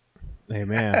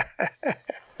 Amen.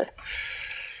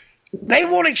 They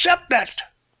won't accept that.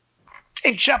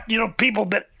 Except, you know, people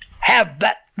that have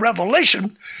that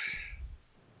revelation.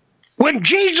 When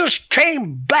Jesus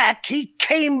came back, he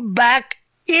came back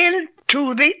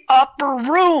into the upper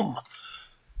room.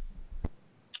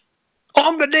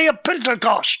 On the day of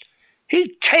Pentecost,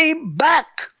 he came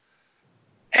back.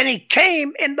 And he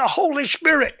came in the Holy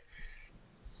Spirit.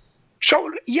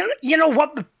 So you know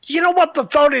what the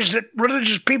thought is that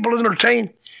religious people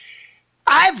entertain?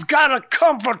 I've got a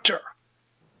comforter.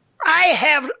 I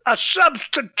have a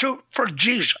substitute for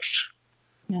Jesus.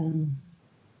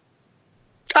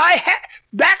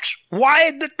 That's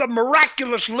why that the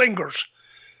miraculous lingers.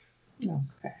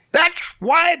 Okay. That's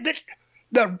why that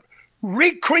the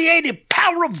recreative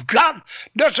power of God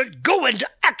doesn't go into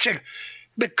action,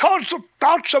 because the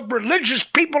thoughts of religious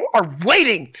people are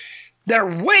waiting. They're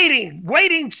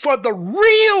waiting for the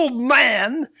real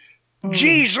man,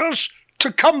 Jesus,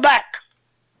 to come back.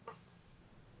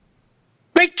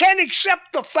 They can't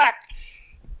accept the fact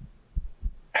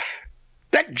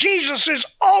that Jesus is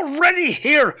already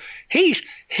here. He's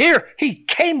here. He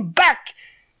came back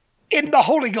in the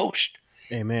Holy Ghost.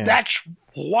 Amen. That's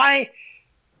why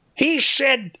he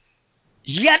said,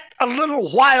 "Yet a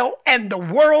little while, and the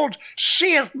world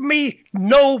seeth me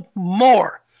no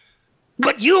more.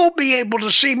 But you'll be able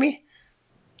to see me."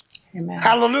 Amen.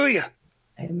 Hallelujah.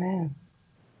 Amen.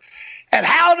 And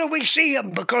how do we see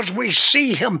him? Because we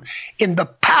see him in the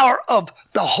power of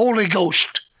the Holy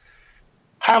Ghost.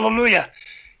 Hallelujah.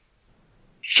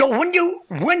 So when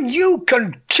you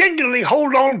continually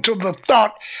hold on to the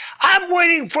thought, I'm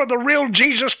waiting for the real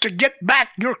Jesus to get back,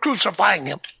 you're crucifying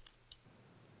him.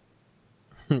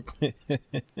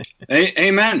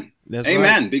 Amen. That's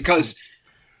Amen. right. Because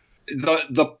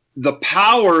the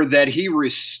power that he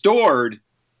restored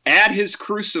at his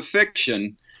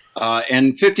crucifixion,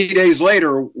 and 50 days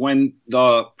later, when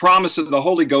the promise of the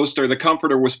Holy Ghost or the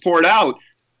Comforter was poured out,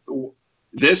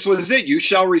 this was it. You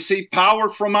shall receive power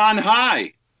from on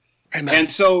high. Amen.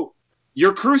 And so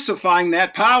you're crucifying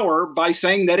that power by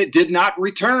saying that it did not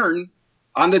return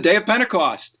on the day of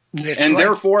Pentecost. That's and right.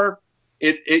 therefore,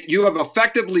 you have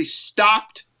effectively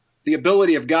stopped the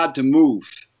ability of God to move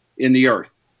in the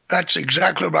earth. That's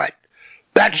exactly right.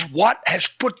 That's what has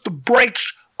put the brakes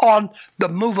on the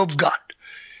move of God.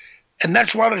 And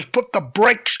that's what has put the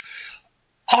brakes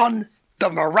on the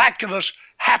miraculous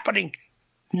happening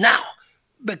now,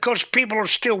 because people are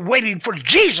still waiting for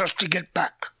Jesus to get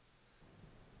back.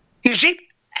 You see,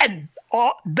 and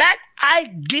that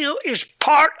idea is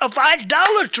part of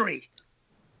idolatry.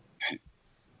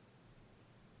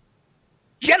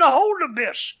 Get a hold of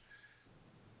this.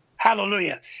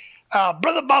 Hallelujah.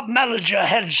 Brother Bob Manager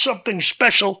had something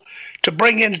special to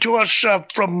bring into us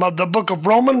from the book of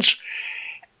Romans,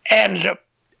 and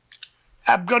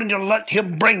I'm going to let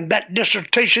him bring that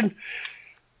dissertation.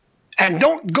 And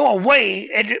don't go away.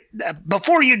 And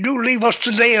before you do leave us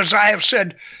today, as I have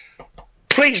said,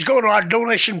 please go to our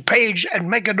donation page and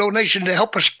make a donation to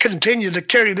help us continue to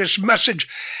carry this message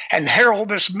and herald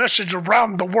this message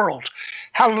around the world.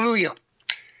 Hallelujah.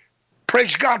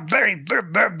 Praise God. Very, very,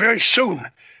 very, very soon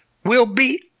we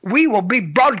will be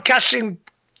broadcasting,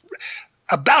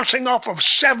 bouncing off of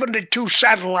 72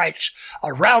 satellites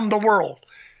around the world.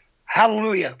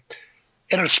 Hallelujah.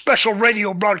 In a special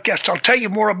radio broadcast. I'll tell you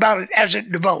more about it as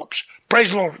it develops.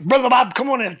 Praise the Lord. Brother Bob, come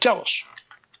on in and tell us.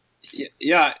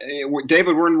 Yeah,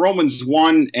 David, we're in Romans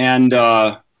 1 and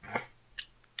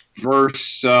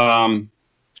verse,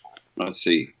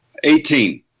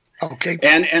 18. Okay.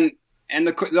 And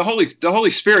the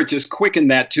Holy Spirit just quickened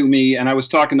that to me, and I was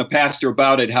talking to Pastor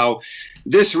about it, how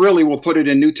this really will put it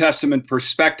in New Testament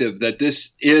perspective, that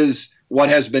this is what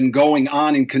has been going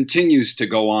on and continues to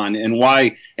go on, and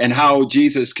why and how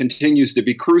Jesus continues to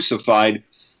be crucified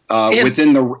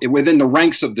within the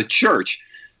ranks of the church.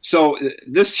 So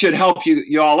this should help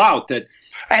you all out, that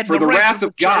for the wrath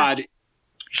of God.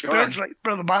 Spiritually,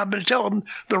 Brother Bob, been telling them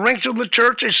the ranks of the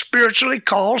church is spiritually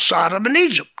called Sodom and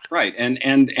Egypt. Right,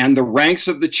 and the ranks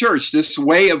of the church, this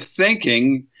way of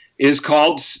thinking is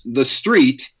called the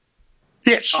street.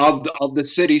 Yes. Of the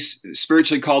city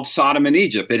spiritually called Sodom and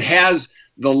Egypt. It has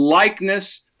the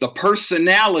likeness, the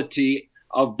personality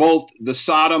of both the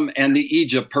Sodom and the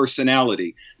Egypt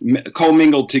personality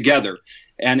commingled together.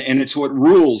 And it's what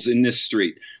rules in this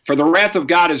street. For the wrath of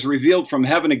God is revealed from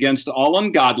heaven against all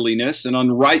ungodliness and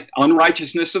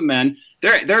unrighteousness of men.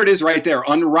 There it is right there,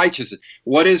 unrighteousness.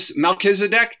 What is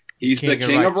Melchizedek? He's the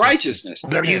king of righteousness.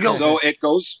 There you go. So it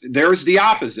goes, there's the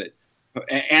opposite.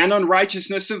 And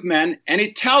unrighteousness of men, and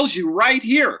it tells you right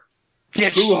here,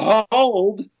 yes, who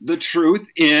hold the truth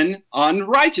in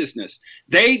unrighteousness.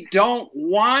 They don't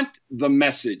want the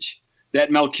message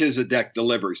that Melchizedek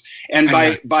delivers. And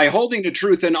by holding the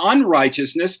truth in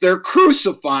unrighteousness, they're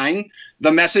crucifying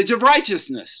the message of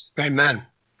righteousness. Amen.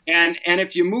 And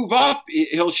if you move up,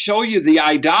 he'll show you the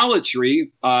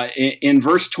idolatry in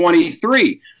verse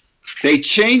 23. They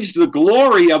changed the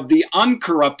glory of the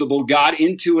uncorruptible God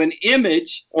into an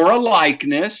image or a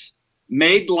likeness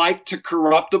made like to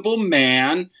corruptible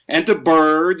man and to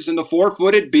birds and the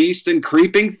four-footed beast and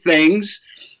creeping things.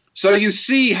 So you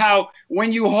see how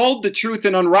when you hold the truth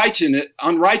in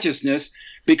unrighteousness,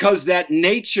 because that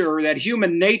nature, that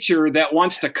human nature that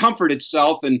wants to comfort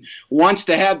itself and wants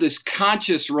to have this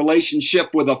conscious relationship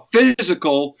with a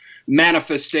physical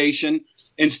manifestation,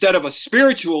 instead of a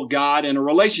spiritual God and a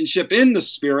relationship in the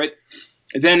spirit,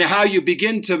 then how you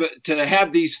begin to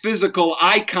have these physical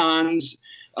icons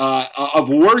of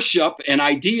worship and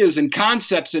ideas and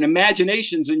concepts and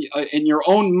imaginations in your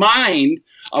own mind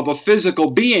of a physical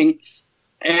being,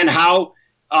 and how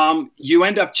you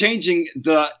end up changing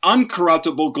the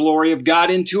uncorruptible glory of God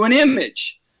into an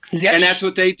image. Yes. And that's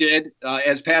what they did,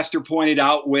 as Pastor pointed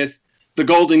out, with the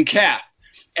golden calf,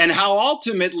 and how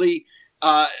ultimately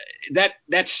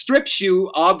that strips you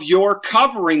of your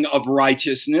covering of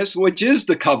righteousness, which is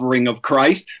the covering of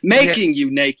Christ, making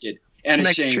you naked and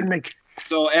ashamed.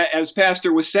 So as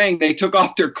Pastor was saying, they took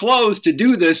off their clothes to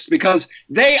do this because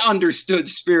they understood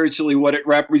spiritually what it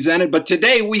represented. But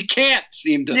today we can't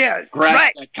seem to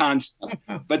grasp that concept.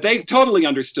 But they totally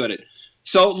understood it.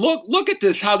 So look at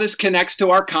this, how this connects to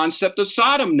our concept of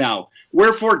Sodom now.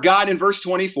 Wherefore God, in verse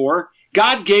 24,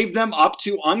 God gave them up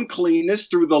to uncleanness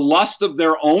through the lust of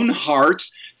their own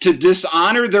hearts, to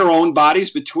dishonor their own bodies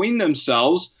between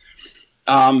themselves.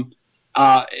 And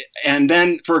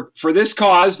then for this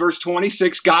cause, verse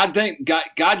 26, God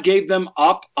gave them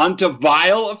up unto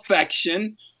vile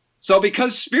affection. So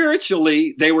because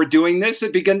spiritually they were doing this,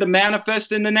 it began to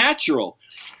manifest in the natural.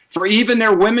 For even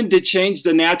their women did change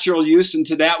the natural use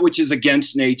into that which is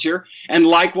against nature. And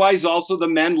likewise also the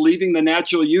men, leaving the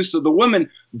natural use of the women,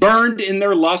 burned in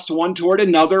their lust one toward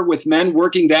another, with men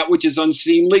working that which is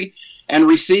unseemly, and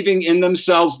receiving in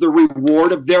themselves the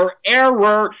reward of their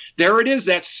error. There it is,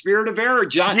 that spirit of error.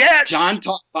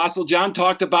 Apostle John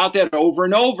talked about that over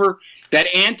and over,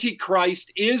 that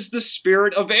Antichrist is the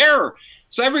spirit of error.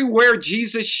 So everywhere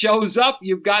Jesus shows up,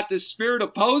 you've got the spirit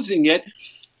opposing it,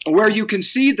 where you can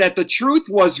see that the truth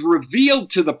was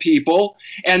revealed to the people,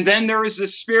 and then there is the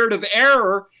spirit of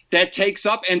error that takes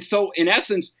up. And so in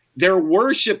essence, they're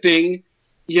worshiping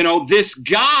this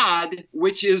God,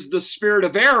 which is the spirit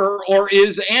of error, or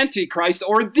is Antichrist,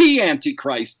 or the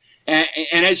Antichrist. And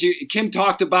as Kim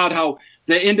talked about how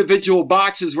the individual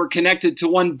boxes were connected to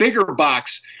one bigger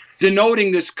box,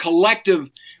 denoting this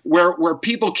collective where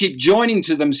people keep joining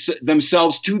to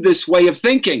themselves to this way of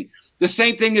thinking. The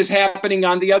same thing is happening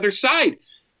on the other side.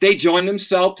 They join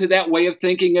themselves to that way of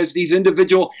thinking as these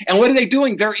individual. And what are they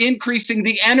doing? They're increasing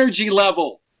the energy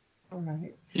level.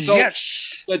 Right. So Yes.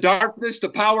 the darkness, the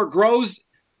power grows,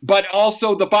 but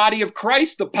also the body of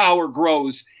Christ, the power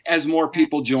grows as more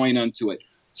people join unto it.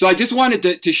 So I just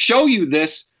wanted to show you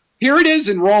this. Here it is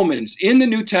in Romans, in the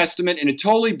New Testament, and it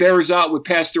totally bears out what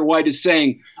Pastor White is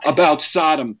saying about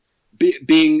Sodom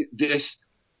being this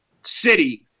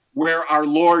city where our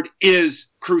Lord is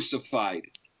crucified.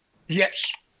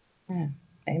 Yes. Amen.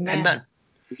 Amen.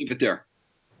 Leave it there.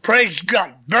 Praise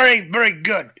God. Very, very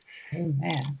good.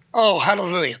 Amen. Oh,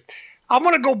 hallelujah. I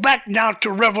want to go back now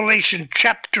to Revelation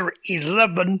chapter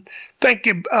 11. Thank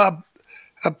you,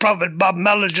 Prophet Bob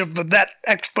Mellinger, for that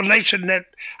explanation. That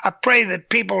I pray that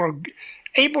people are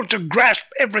able to grasp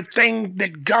everything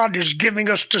that God is giving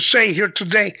us to say here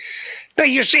today. Now,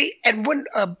 you see, and when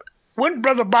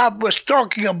Brother Bob was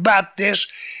talking about this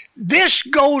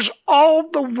goes all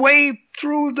the way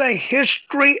through the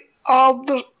history of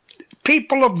the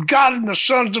people of God and the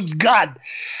sons of God,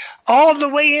 all the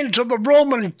way into the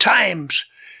Roman times.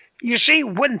 You see,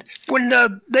 when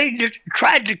they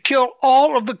tried to kill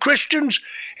all of the Christians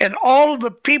and all of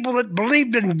the people that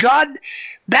believed in God,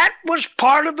 that was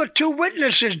part of the two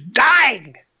witnesses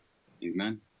dying.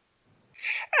 Amen.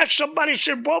 And somebody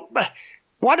said, well,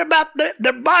 what about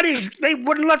their bodies? They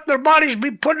wouldn't let their bodies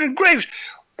be put in graves.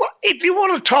 Well, if you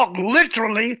want to talk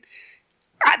literally,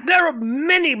 there are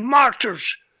many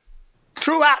martyrs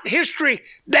throughout history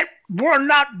that were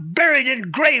not buried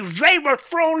in graves. They were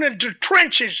thrown into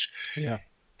trenches. Yeah.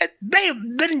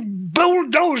 They've been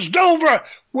bulldozed over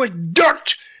with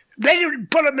dirt. They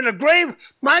didn't put them in a grave.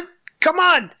 Mike, come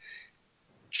on.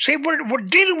 See, we're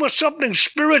dealing with something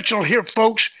spiritual here,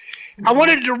 folks. I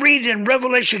wanted to read in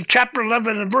Revelation chapter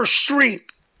 11 and verse 3.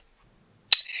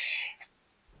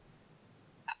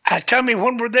 Tell me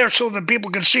when we're there so that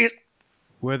people can see it.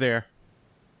 We're there.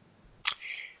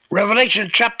 Revelation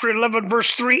chapter 11,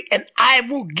 verse 3, and I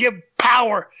will give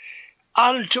power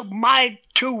unto my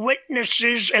two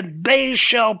witnesses, and they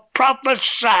shall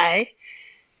prophesy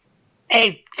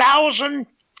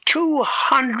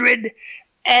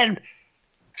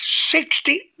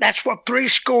 1,260, that's what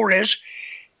 60 is,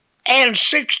 and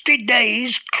 60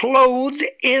 days clothed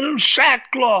in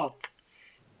sackcloth.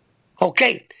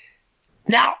 Okay,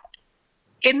 now,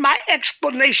 in my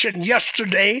explanation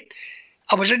yesterday,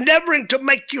 I was endeavoring to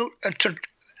make you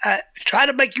try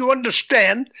to make you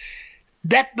understand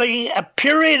that the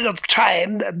period of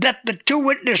time that the two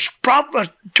witnesses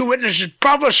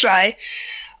prophesy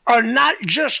are not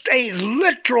just a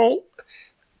literal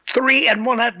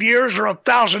 3.5 years or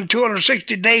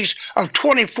 1,260 days of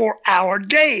 24-hour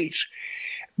days,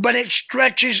 but it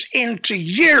stretches into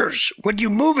years. When you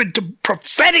move into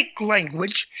prophetic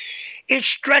language, it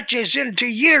stretches into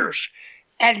years.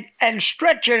 And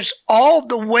stretches all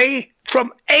the way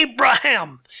from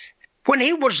Abraham, when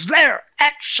he was there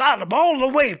at Sodom, all the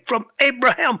way from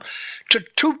Abraham to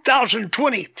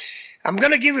 2020. I'm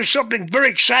going to give you something very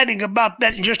exciting about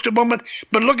that in just a moment,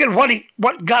 but look at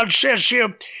what God says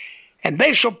here. And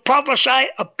they shall prophesy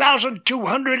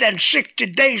 1,260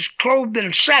 days clothed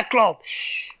in sackcloth.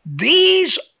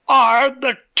 These are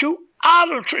the two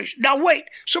olive trees. Now wait,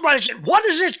 somebody said, what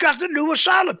has this got to do with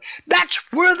Sodom? That's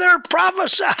where they're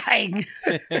prophesying.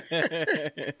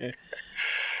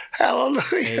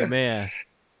 Hallelujah. Amen.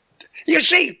 You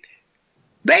see,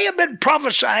 they have been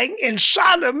prophesying in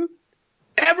Sodom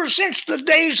ever since the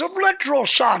days of literal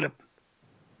Sodom.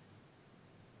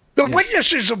 The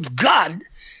witnesses of God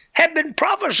have been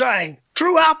prophesying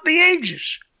throughout the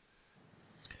ages.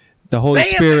 The Holy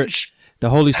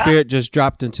Spirit just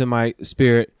dropped into my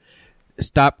spirit.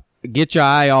 Get your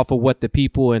eye off of what the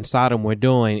people in Sodom were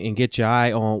doing and get your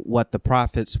eye on what the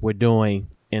prophets were doing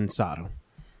in Sodom.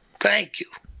 Thank you.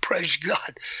 Praise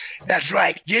God. That's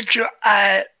right. Get your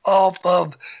eye off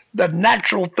of the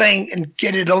natural thing and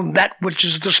get it on that which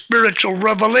is the spiritual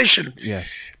revelation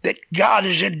that God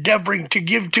is endeavoring to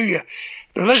give to you.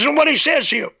 Now listen to what he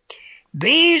says here.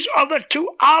 These are the two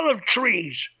olive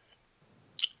trees.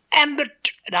 And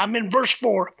I'm in verse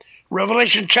 4.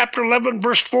 Revelation chapter 11,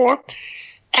 verse 4,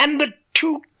 and the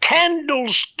two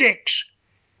candlesticks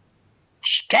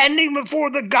standing before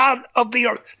the God of the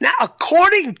earth. Now,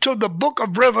 according to the book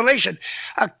of Revelation,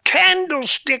 a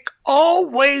candlestick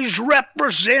always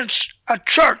represents a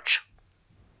church.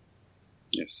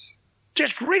 Yes.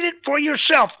 Just read it for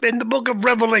yourself in the book of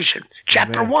Revelation,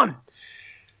 chapter 1.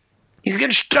 You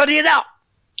can study it out.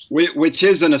 which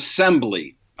is an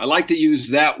assembly. I like to use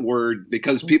that word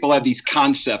because people have these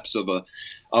concepts of a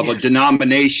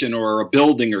denomination or a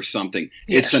building or something.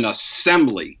 Yes. It's an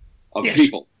assembly of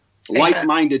people,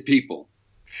 like-minded people.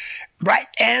 Right,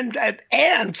 and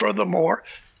furthermore,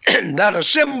 that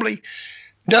assembly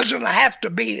doesn't have to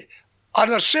be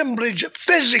an assemblage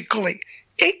physically.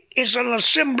 It is an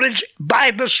assemblage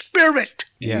by the Spirit.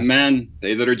 Yes. Amen.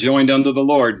 They that are joined unto the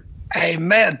Lord.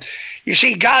 Amen. You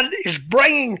see, God is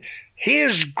bringing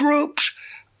his groups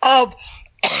of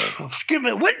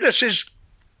witnesses.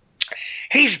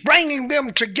 He's bringing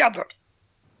them together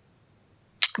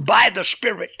by the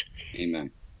Spirit.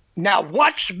 Amen. Now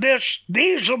watch this.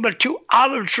 These are the two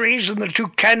olive trees and the two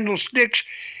candlesticks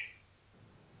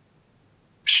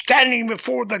standing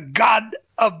before the God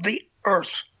of the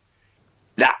earth.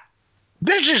 Now,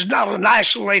 this is not an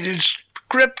isolated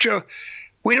scripture.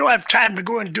 We don't have time to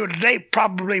go into it today.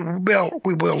 Probably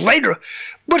we will later.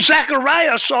 But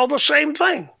Zechariah saw the same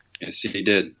thing. Yes, he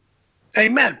did.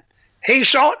 Amen. He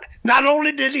saw it. Not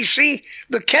only did he see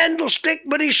the candlestick,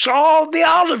 but he saw the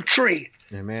olive tree.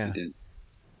 Amen. He did.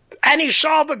 And he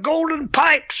saw the golden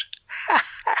pipes.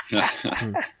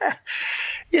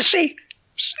 You see,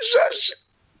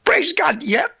 praise God.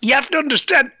 You have to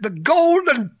understand the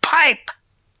golden pipe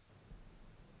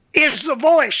is the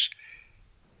voice.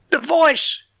 The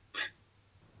voice.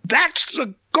 That's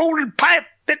the golden pipe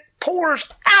that pours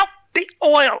out the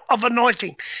oil of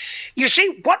anointing. You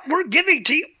see, what we're giving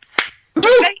to you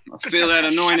today, I feel that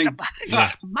anointing.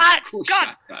 My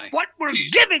God, what we're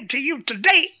giving to you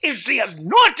today is the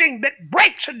anointing that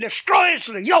breaks and destroys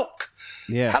the yoke.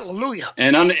 Yes. Hallelujah.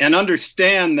 And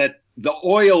understand that the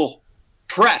oil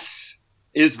press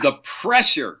is the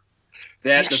pressure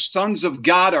that the sons of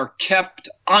God are kept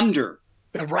under.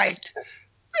 Right.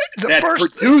 That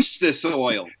produce this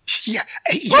oil. Yeah.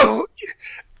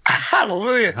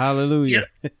 Hallelujah. Hallelujah.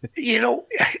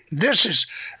 This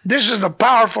is a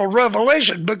powerful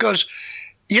revelation because,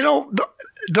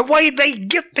 the way they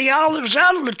get the olives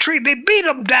out of the tree, they beat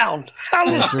them down.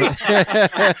 Hallelujah.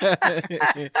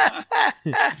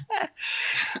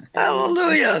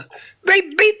 Hallelujah. They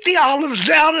beat the olives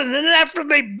down, and then after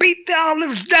they beat the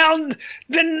olives down,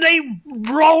 then they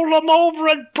roll them over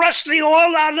and press the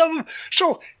oil out of them.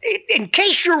 So in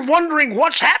case you're wondering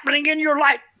what's happening in your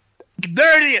life,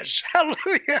 there it is.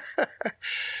 Hallelujah.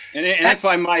 And if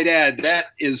I might add,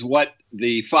 that is what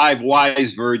the 5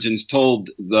 wise virgins told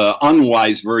the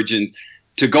unwise virgins,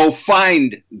 to go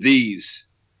find these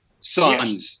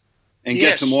sons and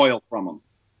get some oil from them.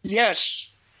 Yes.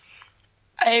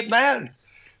 Amen.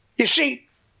 You see,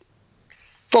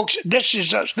 folks, this is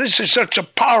such a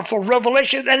powerful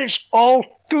revelation, and it's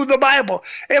all through the Bible.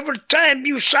 Every time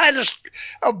you cite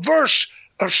a verse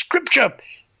of Scripture,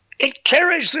 it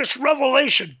carries this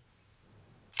revelation.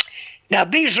 Now,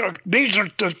 these are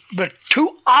the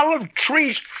two olive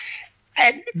trees,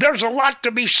 and there's a lot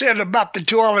to be said about the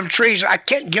two olive trees. I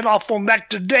can't get off on that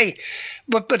today.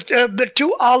 But the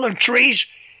two olive trees,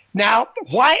 now,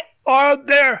 why are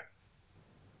there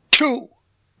two?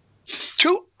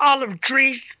 Two olive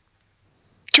trees,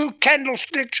 two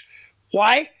candlesticks.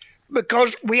 Why?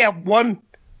 Because we have one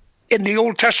in the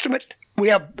Old Testament, we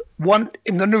have one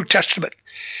in the New Testament.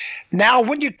 Now,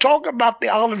 when you talk about the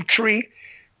olive tree,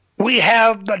 we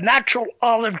have the natural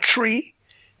olive tree,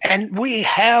 and we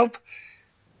have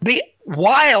the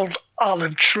wild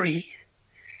olive tree,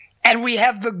 and we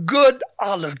have the good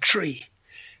olive tree.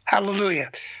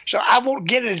 Hallelujah. So I won't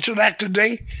get into that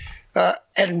today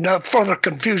and further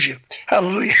confuse you.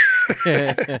 Hallelujah.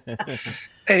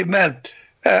 Amen.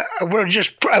 We're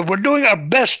doing our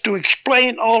best to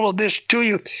explain all of this to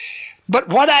you. But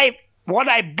what I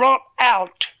brought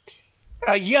out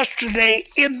yesterday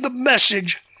in the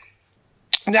message.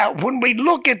 Now, when we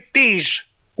look at these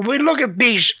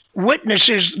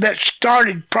witnesses that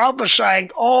started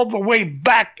prophesying all the way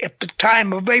back at the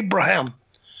time of Abraham,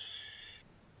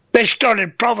 they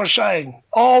started prophesying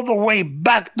all the way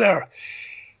back there.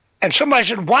 And somebody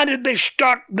said, why did they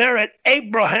start there at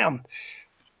Abraham?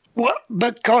 Well,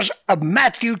 because of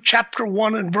Matthew chapter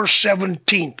 1 and verse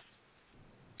 17.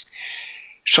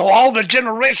 So all the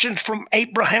generations from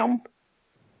Abraham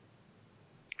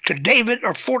to David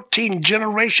are 14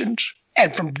 generations,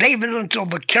 and from David until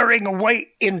the carrying away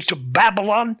into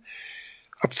Babylon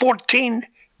are 14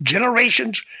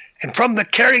 generations, and from the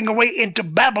carrying away into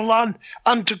Babylon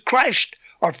unto Christ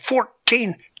are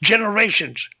 14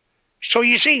 generations. So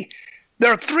you see,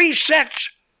 there are 3 sets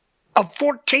of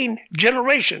 14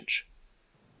 generations.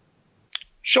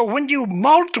 So when you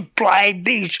multiply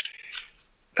these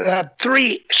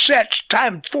 3 sets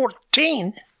times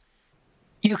 14,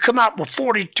 you come out with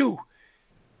 42.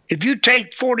 If you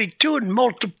take 42 and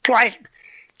multiply it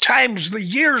times the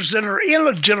years that are in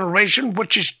a generation,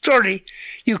 which is 30,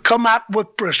 you come out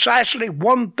with precisely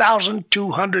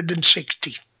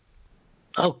 1,260.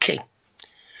 Okay.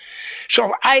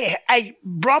 So I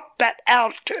brought that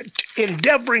out,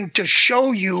 endeavoring to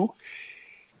show you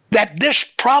that this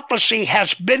prophecy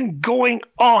has been going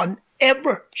on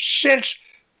ever since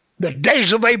the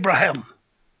days of Abraham.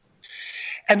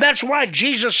 And that's why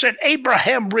Jesus said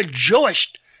Abraham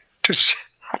rejoiced to see.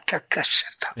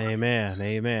 Amen.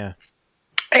 Amen.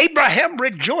 Abraham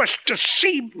rejoiced to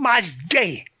see my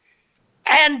day,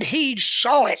 and he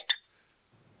saw it,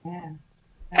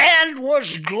 and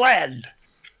was glad.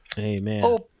 Amen.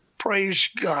 Oh, praise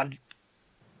God.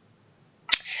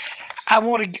 I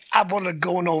want to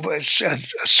go on over it.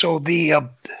 So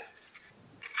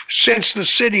since the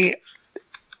city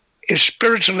is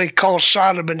spiritually called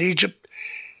Sodom in Egypt,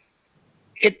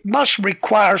 it must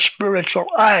require spiritual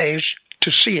eyes to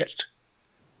see it.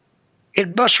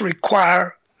 It must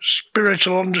require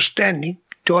spiritual understanding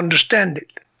to understand it.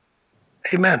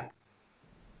 Amen.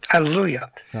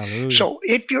 Hallelujah. Hallelujah. So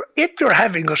if you're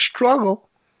having a struggle,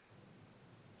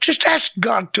 just ask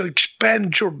God to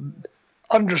expand your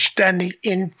understanding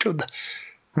into the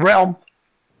realm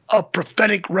of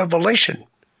prophetic revelation.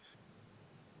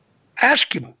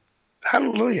 Ask Him.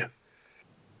 Hallelujah.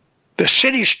 The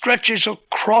city stretches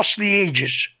across the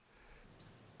ages.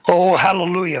 Oh,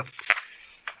 hallelujah.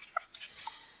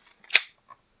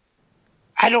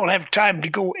 I don't have time to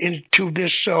go into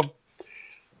this,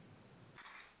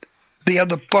 the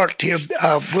other part here.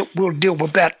 We'll deal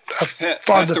with that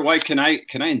Pastor White, can I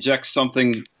inject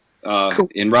something cool.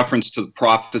 In reference to the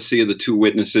prophecy of the two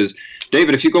witnesses?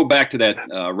 David, if you go back to that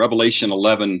Revelation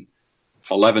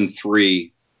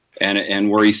 11:3, and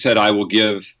where he said, I will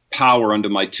give power unto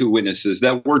my two witnesses.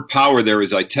 That word power there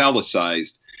is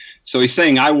italicized. So he's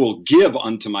saying, I will give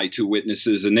unto my two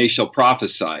witnesses, and they shall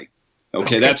prophesy.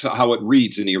 Okay, that's how it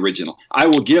reads in the original. I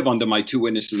will give unto my two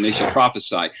witnesses, and they shall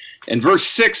prophesy. And verse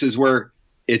 6 is where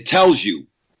it tells you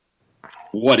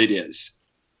what it is.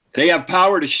 They have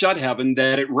power to shut heaven,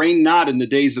 that it rain not in the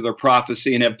days of their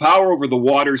prophecy, and have power over the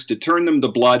waters to turn them to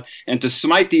blood, and to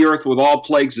smite the earth with all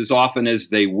plagues as often as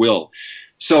they will.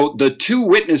 So the two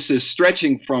witnesses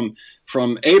stretching from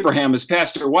Abraham, as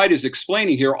Pastor White is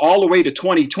explaining here, all the way to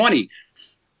 2020,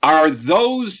 are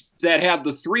those that have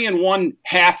the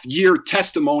 3.5 year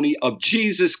testimony of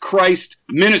Jesus Christ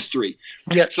ministry.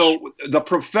 Yes. So the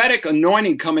prophetic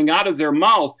anointing coming out of their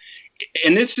mouth,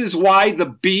 and this is why the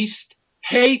beast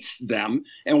hates them,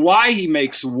 and why he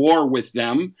makes war with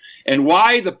them, and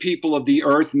why the people of the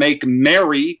earth make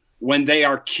merry when they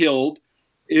are killed,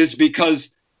 is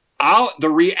because the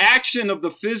reaction of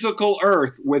the physical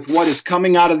earth with what is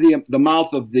coming out of the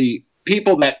mouth of the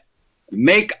people that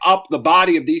make up the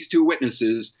body of these two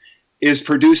witnesses is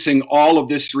producing all of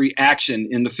this reaction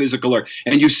in the physical earth.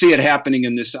 And you see it happening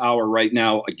in this hour right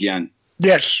now again.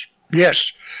 Yes,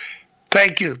 yes.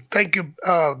 Thank you,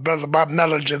 Brother Bob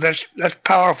Mellinger. That's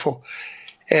powerful,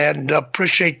 and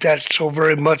appreciate that so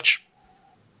very much.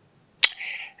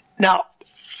 Now,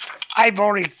 I've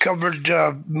already covered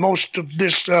most of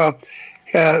this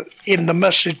in the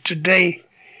message today,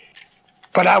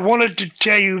 but I wanted to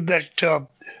tell you that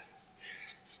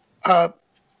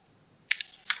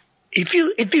if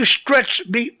you stretch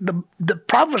the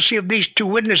prophecy of these two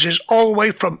witnesses all the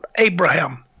way from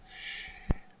Abraham,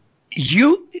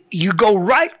 you go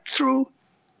right through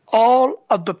all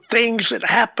of the things that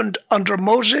happened under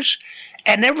Moses,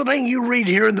 and everything you read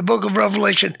here in the book of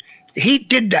Revelation, he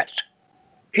did that.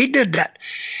 He did that.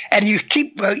 And you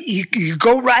keep you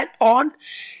go right on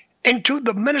into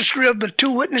the ministry of the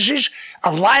two witnesses.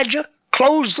 Elijah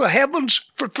closed the heavens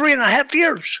for 3.5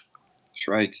 years. That's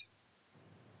right.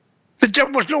 But there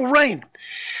was no rain.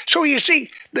 So you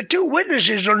see, the two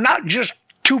witnesses are not just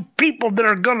two people that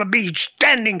are going to be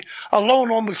standing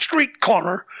alone on the street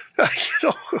corner,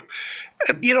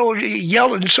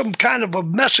 yelling some kind of a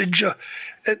message.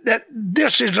 That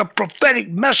this is a prophetic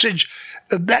message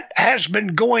that has been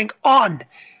going on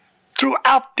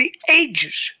throughout the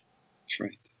ages. That's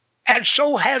right. And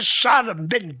so has Sodom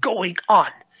been going on.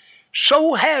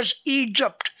 So has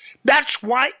Egypt. That's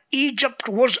why Egypt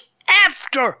was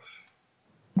after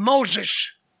Moses.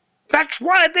 That's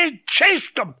why they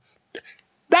chased them.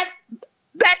 That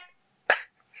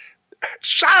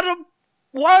Sodom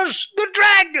was the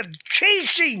dragon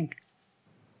chasing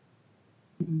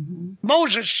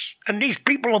Moses and these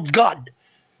people of God.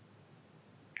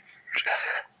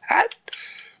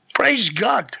 Praise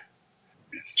God.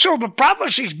 So the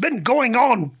prophecy's been going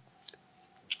on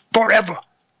forever.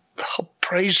 Oh,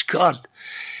 praise God.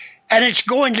 And it's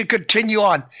going to continue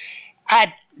on.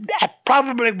 I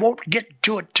probably won't get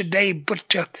to it today,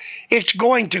 but it's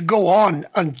going to go on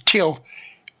until,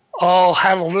 oh,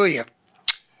 hallelujah.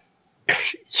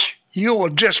 You will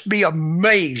just be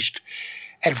amazed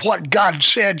at what God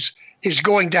says is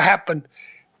going to happen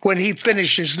when he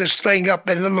finishes this thing up.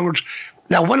 In other words,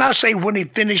 now when I say when he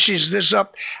finishes this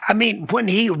up, I mean when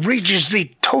he reaches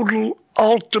the total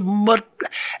ultimate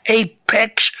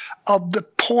apex of the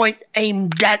point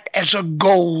aimed at as a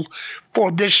goal for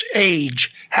this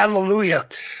age. Hallelujah.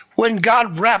 When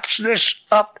God wraps this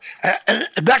up, and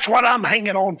that's what I'm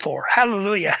hanging on for.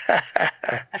 Hallelujah.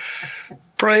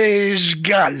 Praise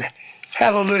God.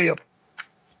 Hallelujah.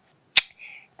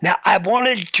 Now, I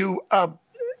wanted to,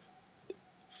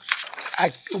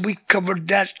 we covered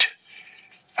that.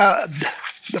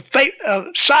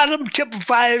 Sodom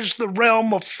typifies the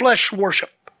realm of flesh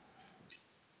worship.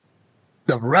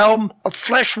 The realm of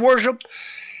flesh worship.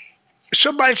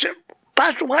 Somebody said,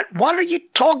 Pastor, what are you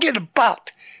talking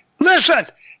about? Listen,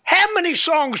 how many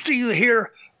songs do you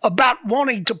hear about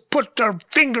wanting to put their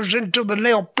fingers into the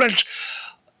nail prints,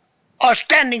 or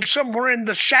standing somewhere in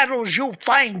the shadows, you'll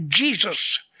find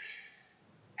Jesus,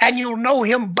 and you'll know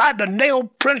him by the nail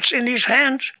prints in his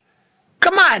hands?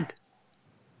 Come on.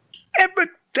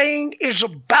 Everything is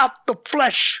about the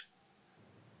flesh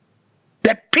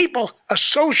that people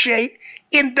associate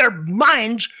in their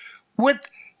minds with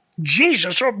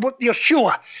Jesus or with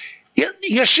Yeshua.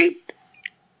 You see,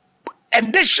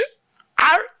 and this,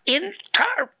 our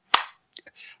entire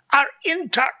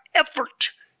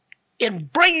effort in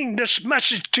bringing this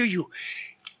message to you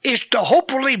is to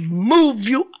hopefully move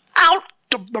you out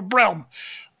of the realm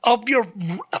of your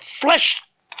flesh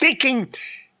thinking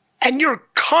and your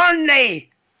carne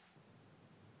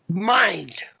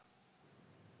mind.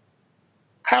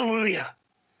 Hallelujah.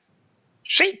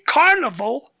 See,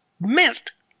 carnival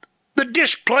meant the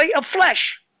display of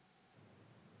flesh.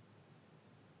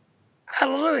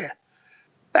 Hallelujah.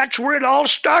 That's where it all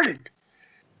started.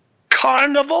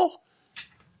 Carnival,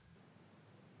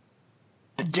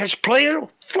 the display of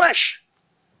flesh.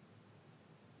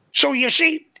 So you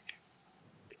see,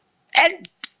 and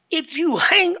if you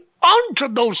hang on to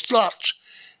those thoughts,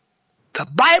 the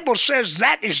Bible says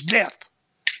that is death.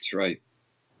 That's right.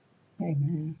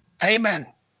 Amen. Amen.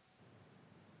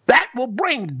 That will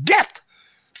bring death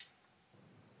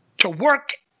to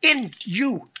work in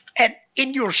you and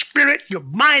in your spirit, your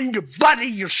mind, your body,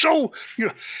 your soul,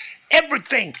 your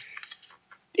everything.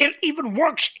 It even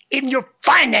works in your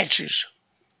finances.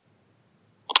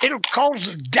 It'll cause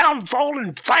the downfall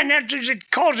in finances. It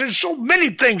causes so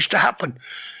many things to happen.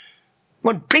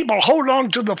 When people hold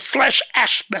on to the flesh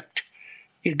aspect,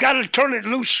 you got to turn it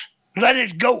loose, let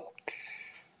it go.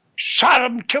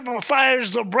 Sodom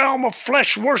typifies the realm of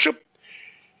flesh worship,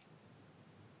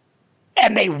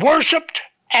 and they worshipped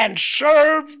and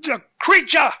served the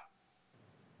creature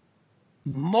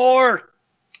more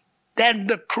than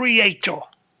the Creator.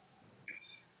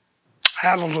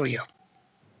 Hallelujah.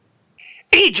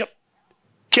 Egypt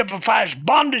typifies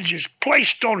bondages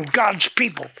placed on God's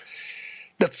people.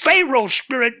 The Pharaoh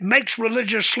spirit makes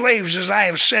religious slaves, as I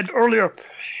have said earlier,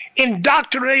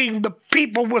 indoctrinating the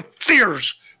people with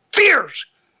fears. Fears.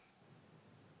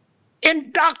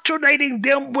 Indoctrinating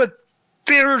them with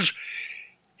fears.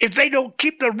 If they don't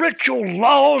keep the ritual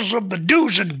laws of the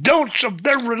do's and don'ts of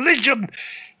their religion,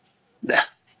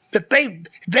 if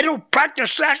they don't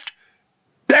practice that,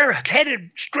 they're headed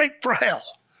straight for hell.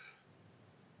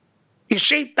 You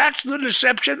see, that's the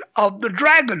deception of the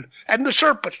dragon and the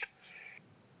serpent.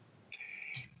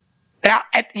 Now,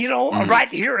 right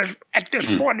here at this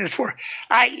point is where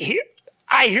I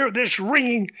hear this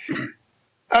ringing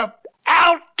of,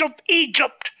 out of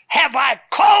Egypt have I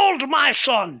called my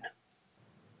son.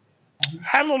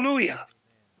 Hallelujah.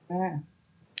 Yeah.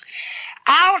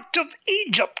 Out of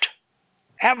Egypt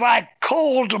have I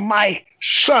called my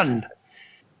son.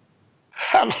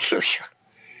 Hallelujah.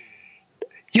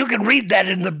 You can read that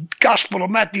in the Gospel of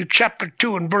Matthew chapter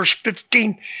 2 and verse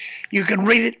 15. You can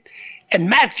read it. And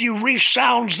Matthew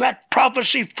resounds that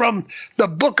prophecy from the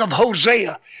book of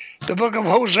Hosea. The book of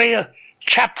Hosea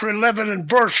chapter 11 and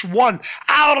verse 1.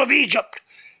 Out of Egypt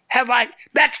have I.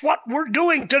 That's what we're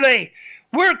doing today.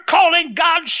 We're calling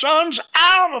God's sons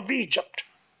out of Egypt.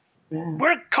 Yeah.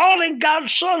 We're calling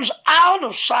God's sons out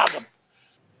of Sodom.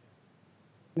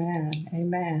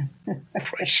 Amen.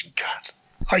 Praise God.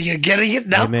 Are you getting it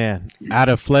now? Amen. Out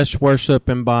of flesh worship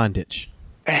and bondage.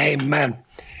 Amen.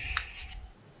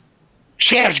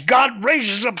 See, as God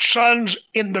raises up sons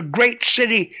in the great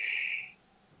city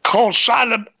called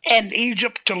Sodom and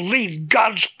Egypt to lead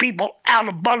God's people out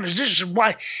of bondage, this is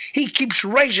why he keeps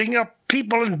raising up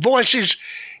people and voices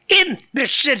in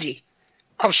this city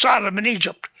of Sodom and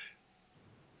Egypt.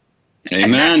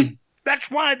 Amen.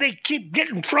 That's why they keep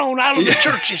getting thrown out of the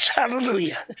churches.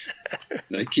 Hallelujah.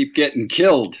 They keep getting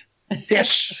killed.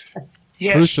 Yes.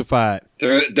 Yes. Crucified.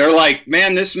 They're like,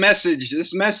 man, this message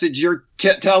you're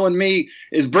telling me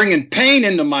is bringing pain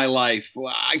into my life.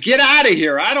 Get out of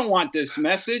here. I don't want this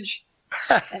message.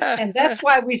 And that's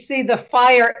why we see the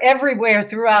fire everywhere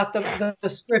throughout the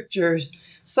scriptures.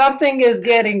 Something is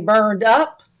getting burned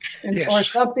up, or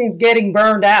something's getting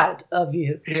burned out of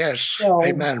you. Yes. So,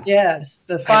 amen. Yes,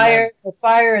 the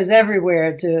fire is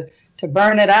everywhere to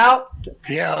burn it out.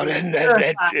 Yeah,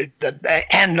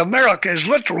 and America is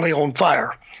literally on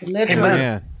fire. Literally.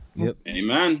 Amen. Yep.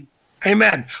 Amen.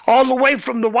 Amen. All the way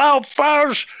from the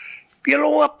wildfires,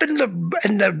 up in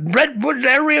the redwood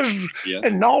areas,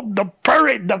 and all the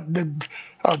prairie,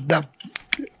 the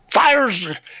fires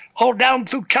all down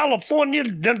through California,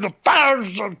 then the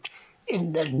fires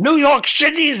in New York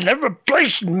City and every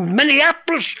place in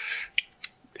Minneapolis.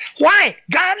 Why?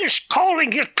 God is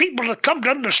calling his people to come to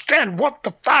understand what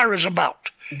the fire is about.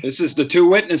 This is the two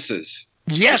witnesses.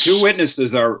 Yes. The two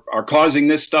witnesses are causing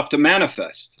this stuff to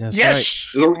manifest. That's yes.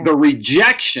 right. The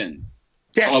rejection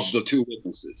Yes. of the two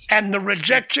witnesses. And the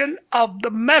rejection of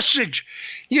the message.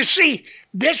 You see,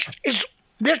 this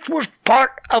was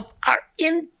part of our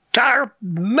entire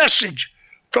message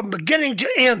from beginning to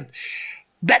end,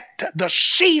 that the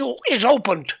seal is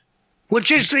opened,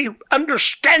 which is the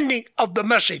understanding of the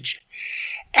message.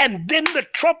 And then the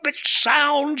trumpet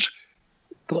sounds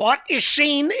what is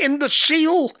seen in the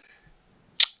seal,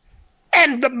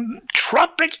 and the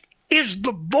trumpet is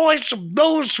the voice of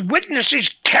those witnesses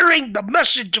carrying the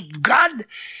message of God.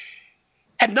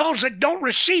 And those that don't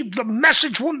receive the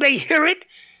message when they hear it,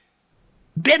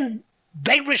 then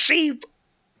they receive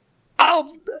of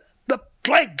the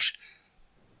plagues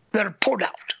that are poured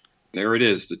out. There it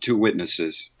is, the two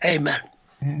witnesses. Amen.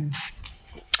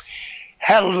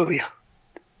 Hallelujah.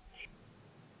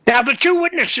 Now, the two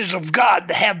witnesses of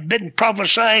God have been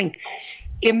prophesying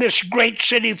in this great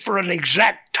city for an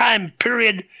exact time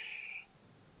period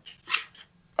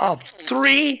of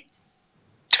 3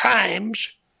 times.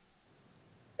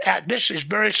 This is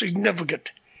very significant.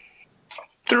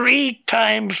 3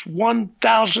 times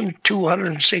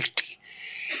 1,260.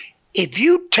 If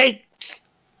you take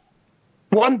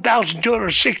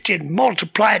 1,260 and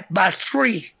multiply it by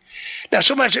 3. Now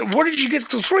somebody said, where did you get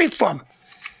the 3 from?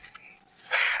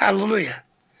 Hallelujah.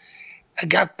 I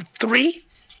got the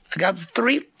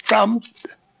 3 from,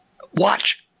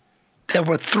 watch, there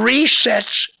were 3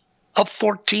 sets of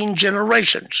 14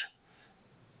 generations.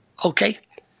 Okay?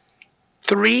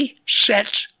 3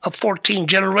 sets of 14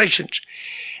 generations.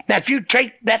 Now, if you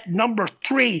take that number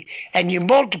 3 and you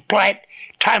multiply it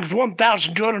times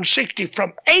 1,260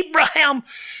 from Abraham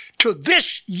to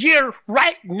this year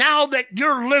right now that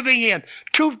you're living in,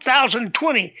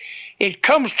 2020, it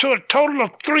comes to a total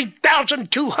of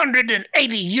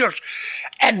 3,280 years.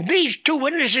 And these two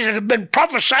witnesses have been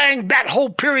prophesying that whole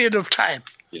period of time.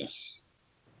 Yes.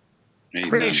 Amen.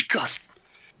 Praise God.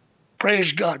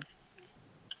 Praise God.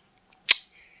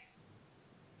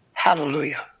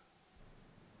 Hallelujah.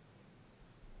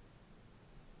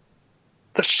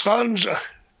 The sons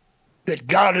that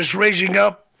God is raising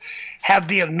up have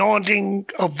the anointing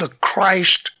of the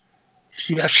Christ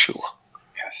Yeshua.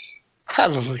 Yes.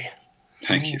 Hallelujah.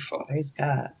 Thank you, Father. Praise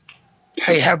God.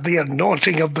 They have the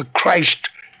anointing of the Christ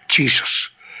Jesus.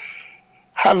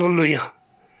 Hallelujah.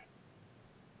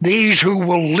 These who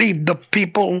will lead the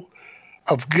people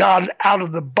of God out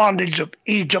of the bondage of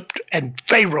Egypt and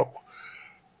Pharaoh,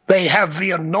 they have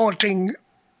the anointing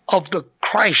of the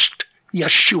Christ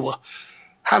Yeshua.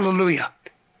 Hallelujah.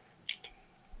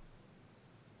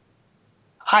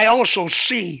 I also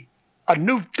see a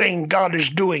new thing God is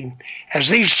doing. As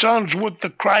these sons with the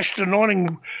Christ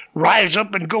anointing rise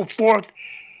up and go forth,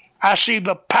 I see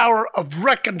the power of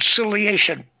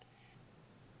reconciliation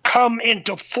come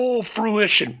into full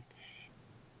fruition.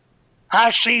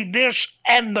 I see this,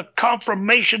 and the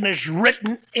confirmation is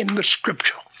written in the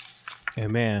scripture.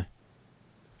 Amen.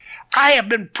 I have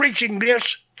been preaching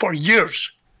this for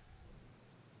years,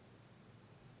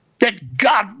 that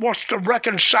God wants to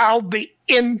reconcile the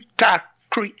entire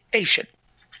creation.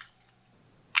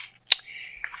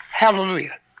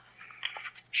 Hallelujah.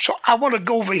 So I want to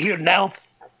go over here now.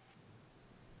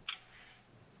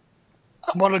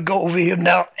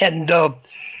 And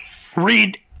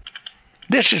read.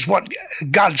 This is what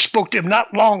God spoke to him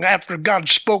not long after God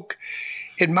spoke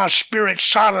in my spirit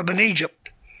Sodom and Egypt,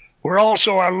 where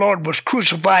also our Lord was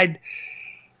crucified.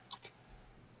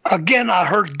 Again, I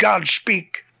heard God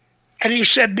speak, and he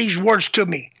said these words to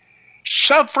me.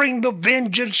 suffering the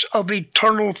vengeance of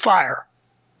eternal fire.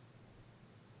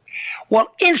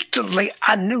 Well, instantly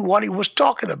I knew what he was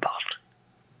talking about.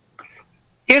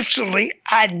 Instantly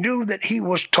I knew that he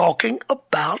was talking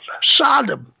about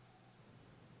Sodom.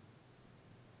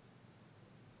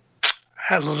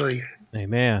 Hallelujah.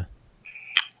 Amen.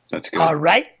 That's good. All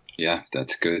right. Yeah,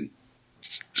 that's good.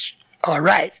 All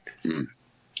right. Mm.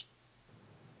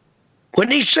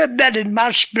 When he said that in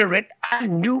my spirit, I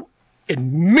knew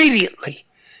immediately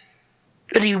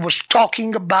that he was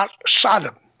talking about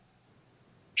Sodom.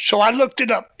 So I looked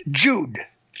it up. Jude,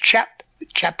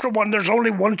 chapter 1. There's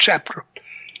only one chapter.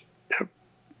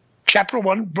 Chapter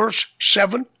 1, verse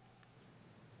 7.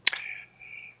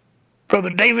 Brother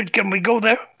David, can we go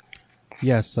there?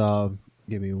 Yes.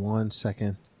 Give me 1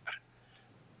 second.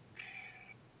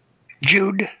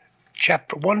 Jude,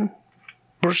 chapter 1,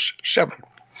 verse 7.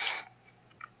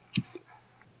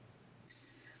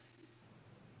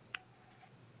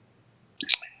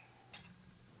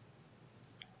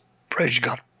 Praise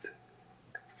God.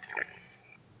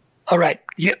 All right.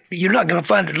 You're not going to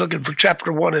find it looking for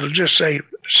chapter 1. It'll just say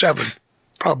 7,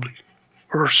 probably,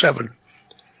 or 7.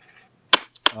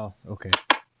 Oh, okay.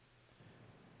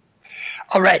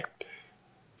 All right.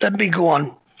 Let me go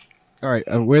on. All right.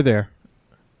 We're there.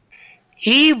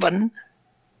 Even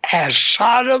as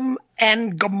Sodom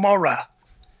and Gomorrah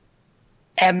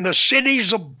and the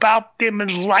cities about them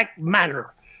in like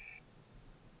manner,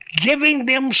 giving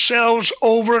themselves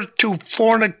over to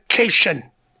fornication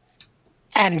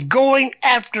and going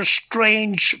after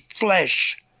strange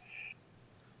flesh,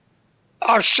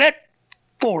 are set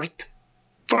forth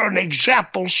for an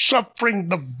example, suffering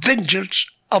the vengeance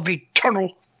of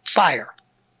eternal fire.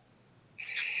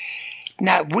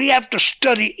 Now, we have to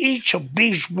study each of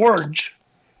these words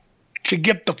to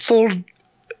get the full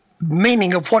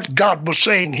meaning of what God was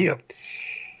saying here.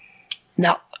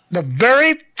 Now, the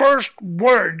very first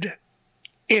word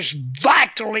is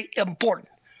vitally important.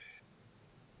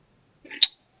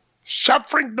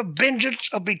 Suffering the vengeance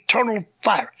of eternal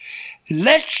fire.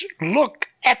 Let's look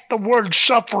at the word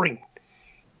suffering.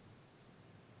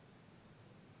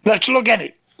 Let's look at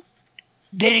it.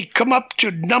 Did it come up to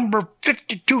number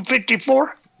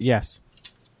 5254? Yes.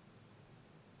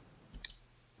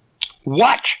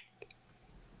 Watch.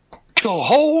 To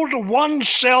hold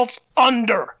oneself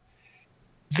under.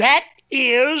 That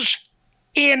is,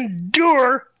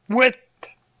 endure with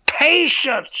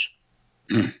patience.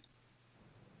 Mm.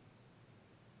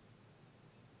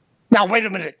 Now, wait a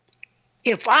minute.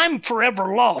 If I'm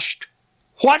forever lost,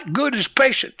 what good is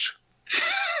patience?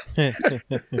 Isn't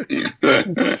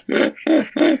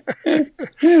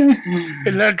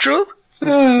that true?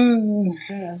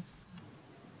 Yeah.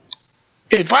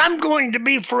 If I'm going to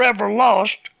be forever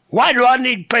lost, why do I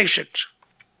need patience?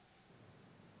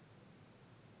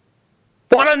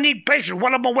 What I need patience?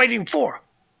 What am I waiting for?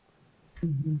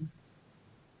 Mm-hmm.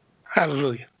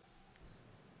 Hallelujah.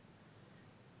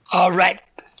 All right.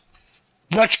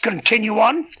 Let's continue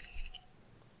on.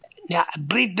 Now, I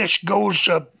believe this goes.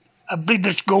 To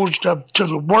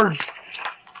the word.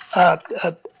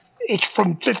 It's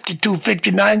from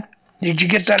 52:59. Did you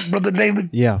get that, Brother David?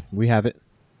 Yeah, we have it.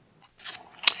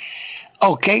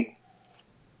 Okay.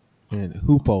 And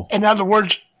hupo. In other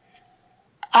words,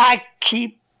 I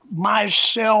keep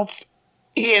myself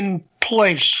in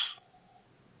place.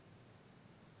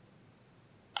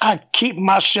 I keep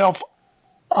myself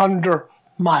under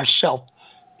myself.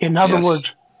 In other Yes.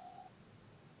 words,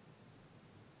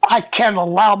 I can't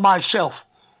allow myself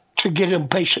to get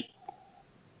impatient.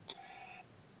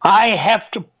 I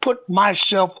have to put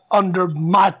myself under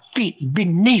my feet,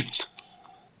 beneath.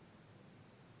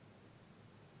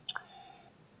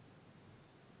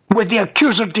 With the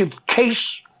accusative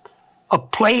case of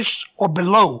place or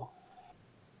below,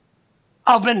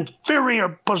 of inferior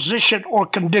position or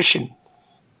condition.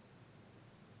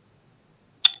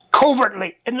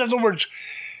 Covertly, in other words,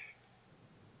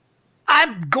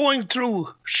 I'm going through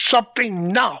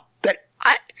something now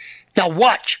now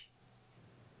watch.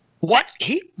 What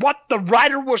the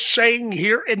writer was saying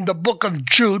here in the book of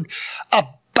Jude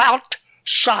about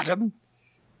Sodom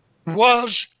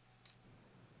was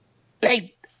the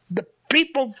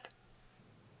people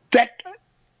that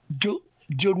do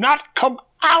not come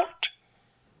out,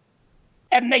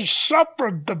 and they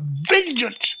suffered the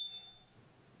vengeance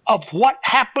of what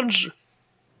happens.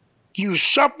 You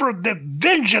suffer the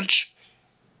vengeance.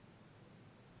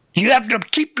 You have to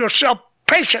keep yourself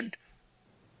patient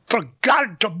for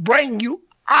God to bring you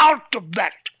out of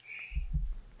that.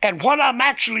 And what I'm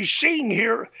actually seeing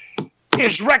here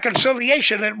is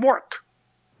reconciliation at work.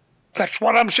 That's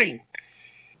what I'm seeing.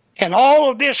 And all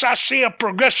of this, I see a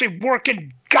progressive work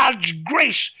in God's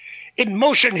grace in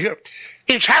motion here.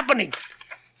 It's happening.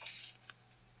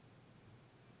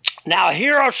 Now,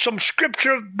 here are some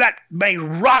scriptures that may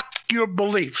rock your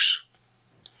beliefs.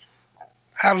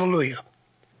 Hallelujah.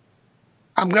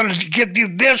 I'm going to give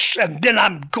you this, and then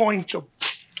I'm going to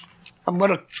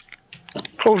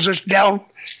close this down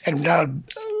and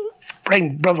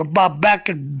bring Brother Bob back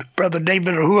and Brother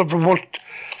David or whoever wants to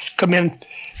come in.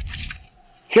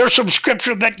 Here's some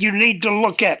scripture that you need to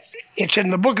look at. It's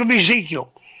in the book of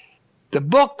Ezekiel. The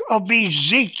book of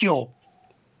Ezekiel,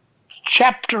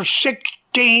 chapter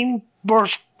 16,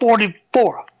 verse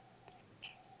 44.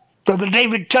 Brother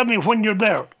David, tell me when you're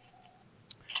there.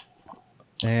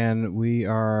 And we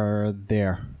are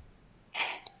there.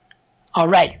 All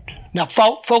right. Now,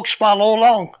 folks, follow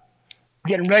along. I'm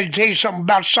getting ready to tell you something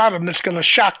about Sodom that's going to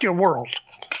shock your world.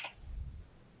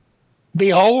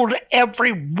 Behold,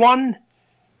 everyone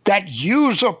that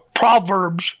useth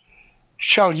proverbs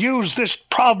shall use this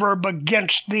proverb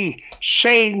against thee,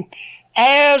 saying,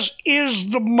 as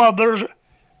is the mother,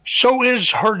 so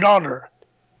is her daughter.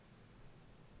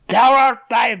 Thou art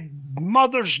thy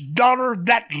mother's daughter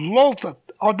that loatheth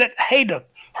or that hateth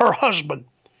her husband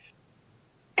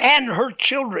and her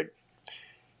children.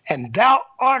 And thou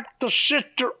art the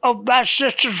sister of thy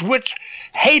sisters which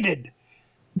hated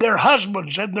their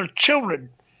husbands and their children.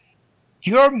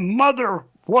 Your mother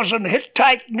was an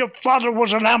Hittite and your father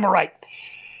was an Amorite.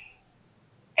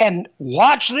 And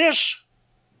watch this,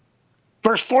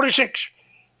 verse 46.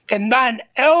 And thine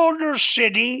elder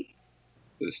city,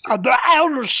 the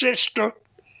elder sister,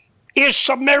 is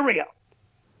Samaria.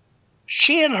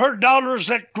 She and her daughters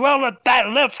that dwell at thy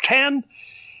left hand.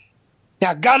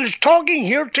 Now God is talking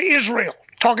here to Israel,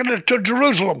 talking to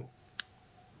Jerusalem.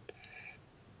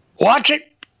 Watch it.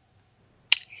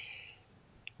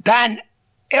 Thine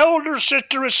elder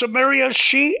sister is Samaria,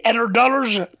 she and her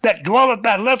daughters that dwell at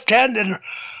thy left hand, and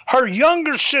her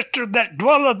younger sister that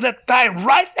dwelleth at thy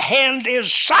right hand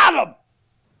is Sodom.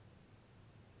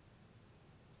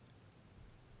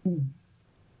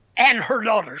 And her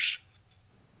daughters.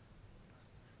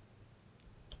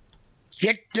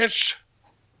 Get this.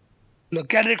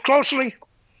 Look at it closely.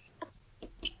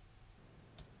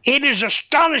 It is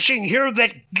astonishing here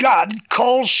that God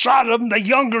calls Sodom the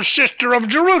younger sister of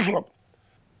Jerusalem.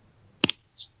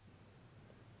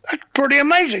 That's pretty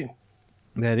amazing.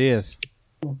 That is.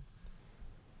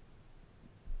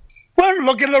 Well,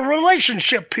 look at the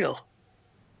relationship here.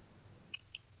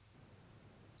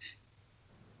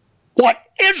 What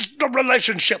is the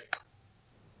relationship?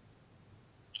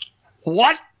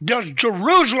 What does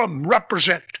Jerusalem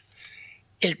represent?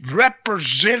 It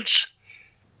represents,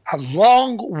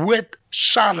 along with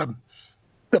Sodom,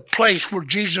 the place where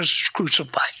Jesus is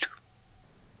crucified.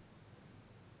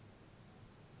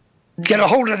 Get a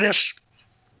hold of this.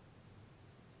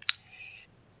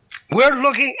 We're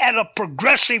looking at a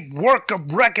progressive work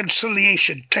of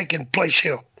reconciliation taking place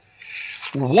here.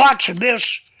 Watch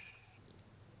this.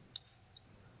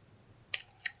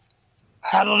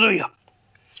 Hallelujah.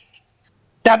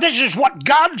 Now, this is what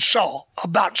God saw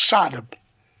about Sodom.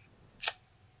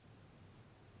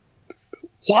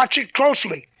 Watch it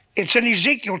closely. It's in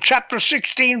Ezekiel chapter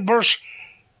 16,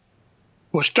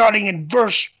 we're starting in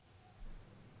verse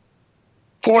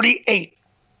 48.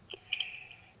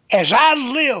 As I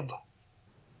live,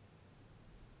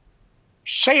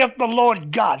 saith the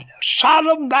Lord God,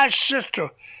 Sodom thy sister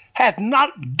hath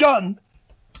not done,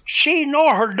 she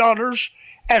nor her daughters,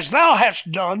 as thou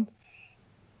hast done,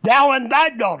 thou and thy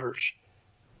daughters.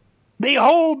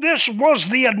 Behold, this was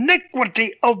the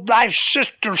iniquity of thy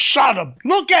sister Sodom.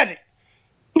 Look at it.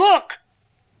 Look.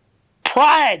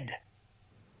 Pride.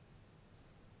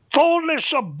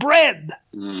 Fullness of bread.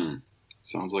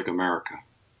 Sounds like America.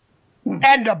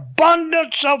 And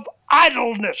abundance of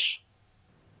idleness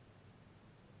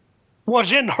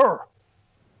was in her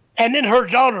and in her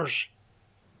daughters.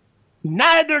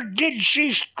 Neither did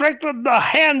she strengthen the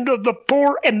hand of the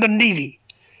poor and the needy.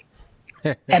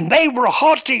 And they were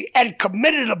haughty and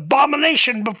committed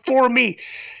abomination before me.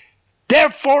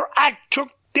 Therefore I took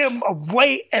them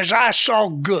away as I saw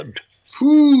good.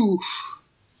 Whew.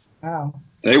 Wow.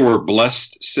 They were a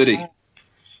blessed city.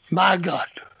 My God.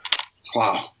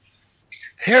 Wow.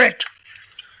 Hear it.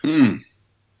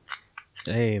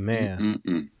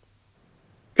 Amen.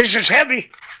 This is heavy.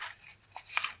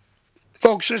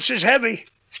 Folks, this is heavy.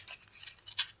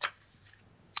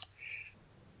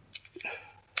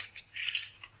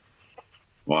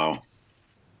 Wow.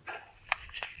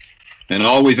 And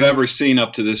all we've ever seen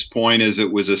up to this point is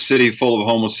it was a city full of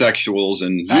homosexuals,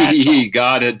 and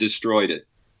God had destroyed it.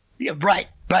 Yeah, right.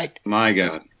 My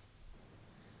God.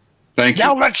 Thank you.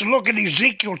 Now let's look at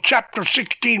Ezekiel chapter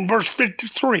 16, verse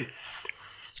 53.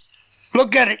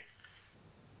 Look at it.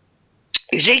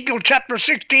 Ezekiel chapter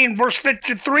 16, verse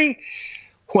 53.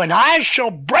 When I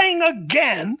shall bring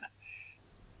again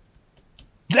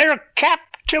their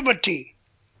captivity,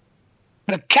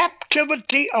 the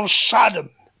captivity of Sodom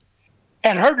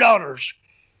and her daughters,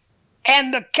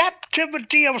 and the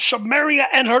captivity of Samaria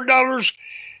and her daughters,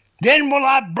 then will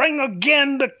I bring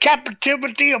again the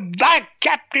captivity of thy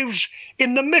captives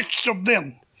in the midst of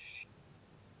them,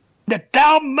 that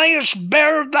thou mayest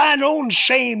bear thine own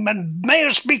shame, and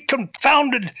mayest be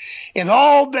confounded in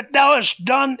all that thou hast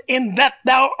done, in that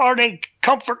thou art a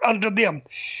comfort unto them.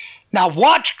 Now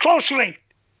watch closely.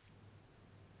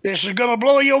 This is going to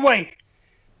blow you away.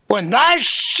 When thy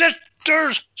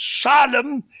sisters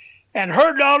Sodom and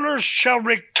her daughters shall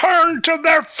return to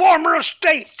their former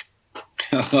estate.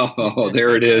 Oh,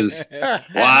 there it is.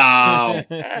 Wow.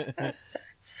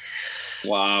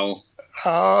 Wow.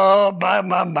 Oh,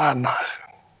 my.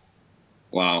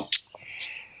 Wow.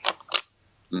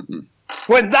 Mm-mm.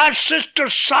 When thy sister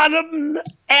Sodom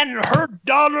and her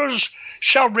daughters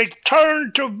shall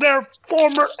return to their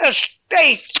former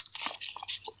estate.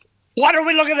 What are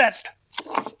we looking at?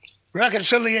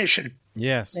 Reconciliation.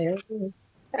 Yes.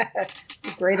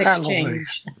 Great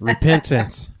exchange.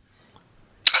 Repentance.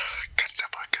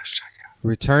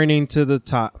 Returning to the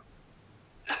top.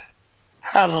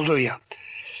 Hallelujah.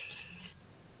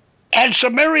 And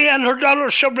Samaria and her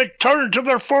daughters shall return to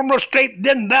their former state,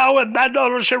 then thou and thy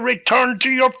daughters shall return to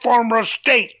your former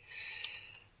state.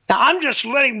 Now, I'm just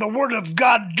letting the word of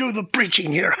God do the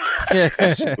preaching here.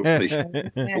 Absolutely.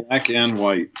 Black and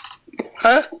white.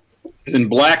 Huh? In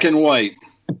black and white.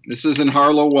 This isn't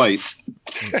Harlow White.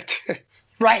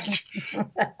 Right.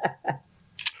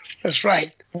 That's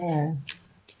right. Yeah.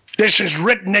 This is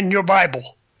written in your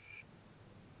Bible.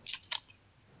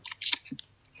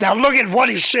 Now look at what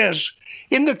he says.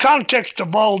 In the context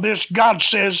of all this, God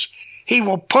says he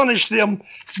will punish them.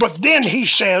 But then he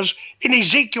says in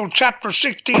Ezekiel chapter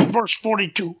 16, verse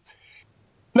 42.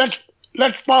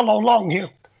 Let's follow along here.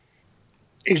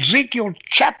 Ezekiel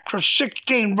chapter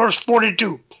 16, verse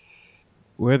 42.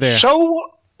 We're there.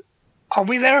 So, are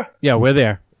we there? Yeah, we're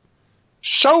there.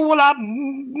 So will I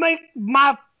make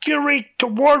my fury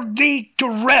toward thee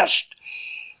to rest,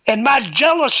 and my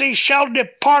jealousy shall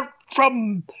depart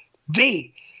from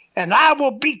thee, and I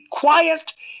will be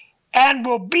quiet and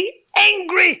will be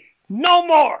angry no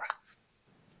more.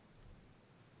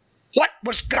 What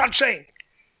was God saying?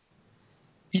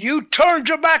 You turned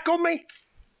your back on me?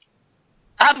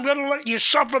 I'm going to let you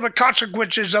suffer the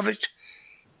consequences of it.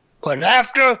 But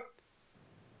after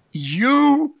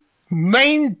you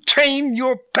maintain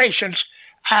your patience,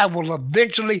 I will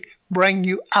eventually bring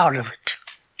you out of it.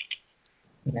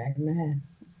 Amen.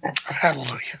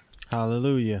 Hallelujah.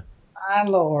 Hallelujah. My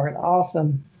Lord.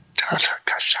 Awesome.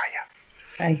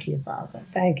 Thank you, Father.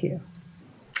 Thank you.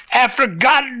 After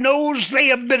God knows they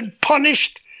have been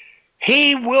punished,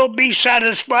 he will be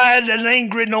satisfied and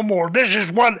angry no more. This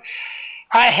is what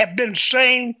I have been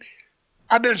saying.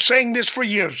 I've been saying this for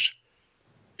years.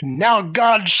 Now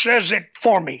God says it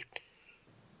for me.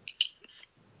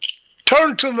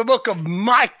 Turn to the book of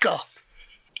Micah.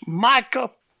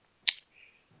 Micah,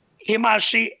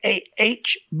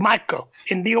 M-I-C-A-H, Micah,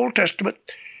 in the Old Testament,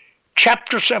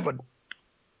 chapter 7.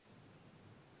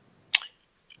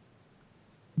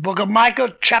 Book of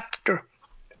Micah, chapter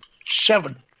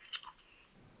 7.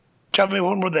 Tell me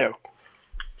when we're there.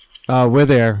 We're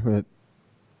there.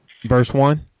 Verse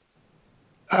 1?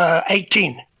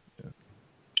 18.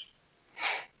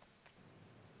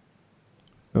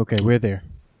 Okay, we're there.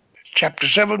 Chapter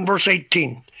 7, verse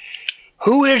 18.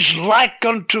 Who is like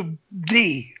unto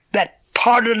thee that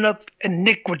pardoneth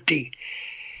iniquity,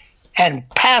 and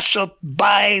passeth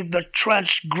by the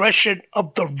transgression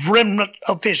of the remnant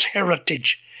of his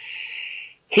heritage?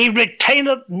 He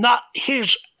retaineth not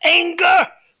his anger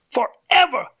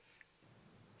forever,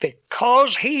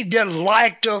 because he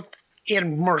delighteth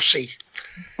in mercy.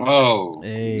 Oh,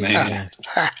 Amen. man.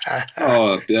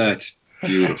 Oh, that's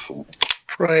beautiful.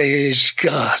 Praise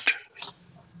God.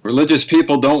 Religious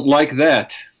people don't like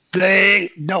that.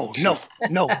 No.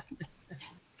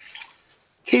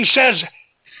 He says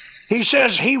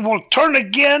he will turn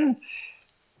again.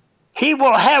 He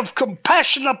will have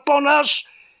compassion upon us.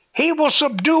 He will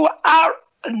subdue our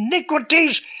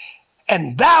iniquities,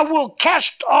 and thou wilt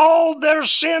cast all their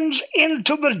sins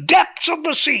into the depths of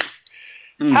the sea.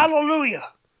 Hallelujah.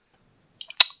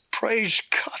 Praise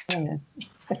God.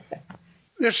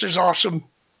 This is awesome.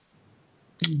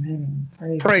 Amen.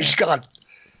 Praise God.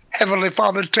 Heavenly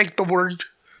Father, take the word.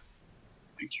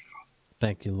 Thank you, Father.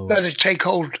 Thank you, Lord. Let it take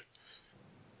hold.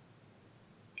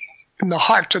 in the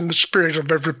heart and the spirit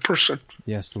of every person.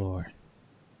 Yes, Lord.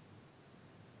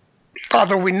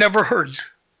 Father, we never heard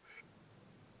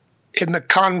in the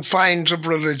confines of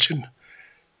religion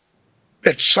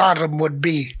that Sodom would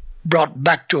be brought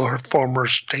back to her former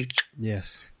state.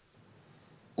 Yes.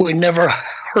 We never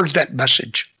heard that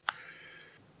message.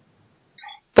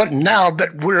 But now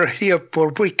that we're here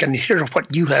where we can hear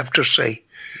what you have to say,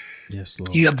 yes,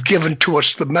 Lord. You have given to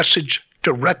us the message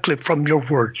directly from your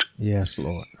word. Yes,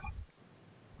 Lord.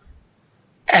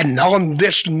 And on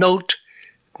this note,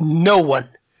 no one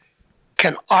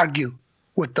can argue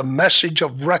with the message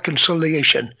of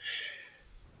reconciliation,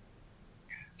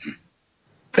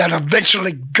 that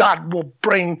eventually God will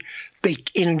bring the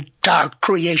entire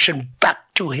creation back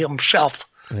to himself.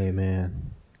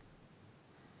 Amen.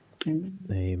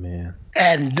 Amen.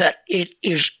 And that it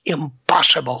is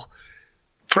impossible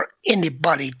for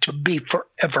anybody to be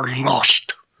forever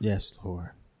lost. Yes, Lord.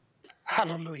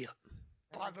 Hallelujah.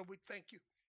 Father, we thank you.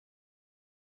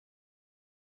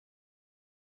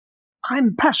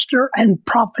 I'm pastor and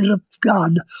prophet of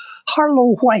God,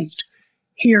 Harlow White,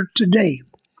 here today.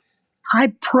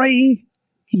 I pray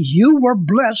you were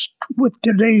blessed with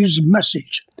today's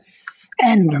message.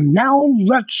 And now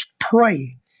let's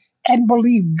pray and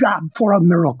believe God for a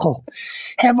miracle.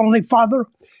 Heavenly Father,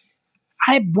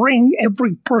 I bring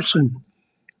every person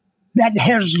that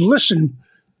has listened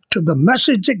to the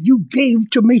message that you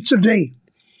gave to me today.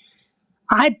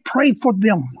 I pray for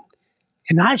them,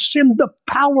 and I send the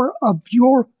power of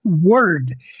your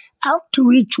word out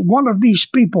to each one of these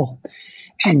people.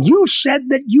 And you said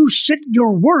that you sent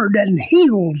your word and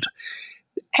healed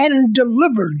and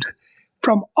delivered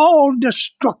from all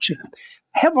destruction.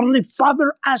 Heavenly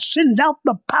Father, I send out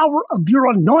the power of your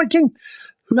anointing.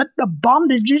 Let the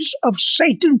bondages of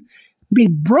Satan be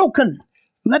broken.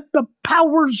 Let the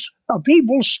powers of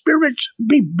evil spirits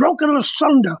be broken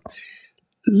asunder.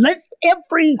 Let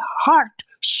every heart,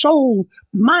 soul,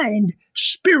 mind,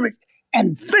 spirit,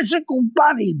 and physical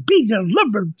body be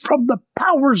delivered from the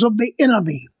powers of the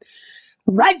enemy.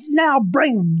 Right now,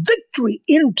 bring victory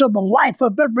into the life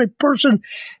of every person,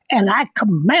 and I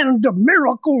command the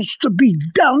miracles to be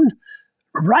done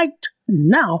right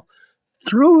now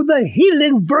through the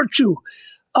healing virtue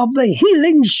of the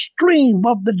healing stream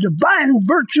of the divine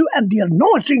virtue and the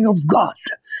anointing of God.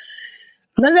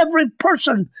 Let every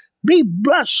person be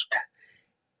blessed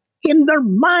in their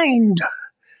mind.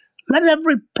 Let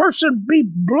every person be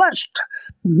blessed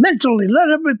mentally.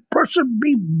 Let every person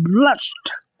be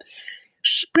blessed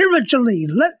spiritually.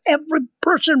 Let every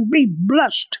person be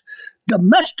blessed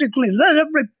domestically. Let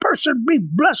every person be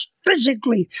blessed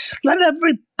physically. Let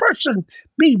every person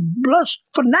be blessed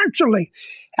financially.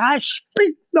 I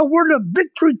speak the word of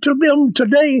victory to them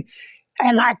today,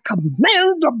 and I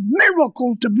command a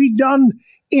miracle to be done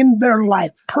in their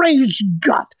life. Praise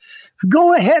God.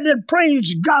 Go ahead and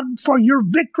praise God for your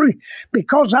victory,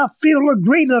 because I feel a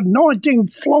great anointing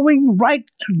flowing right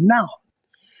now.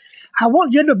 I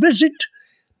want you to visit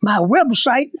my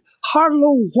website,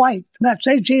 Harlow White. That's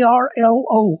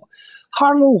Harlo.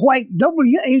 Harlow White,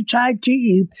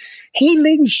 WHITE,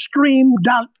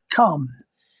 healingstream.com.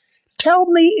 Tell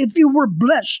me if you were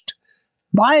blessed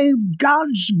by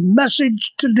God's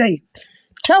message today.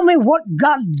 Tell me what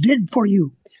God did for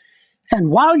you.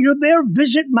 And while you're there,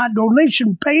 visit my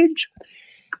donation page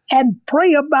and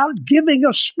pray about giving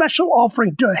a special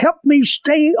offering to help me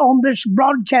stay on this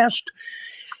broadcast.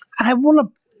 I want to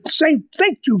say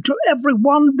thank you to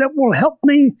everyone that will help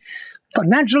me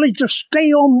financially to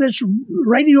stay on this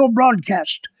radio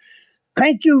broadcast.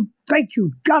 Thank you. Thank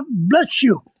you. God bless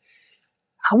you.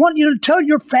 I want you to tell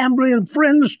your family and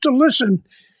friends to listen.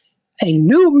 A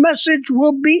new message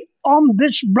will be on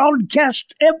this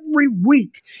broadcast every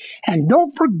week. And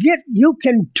don't forget, you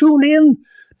can tune in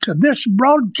to this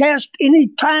broadcast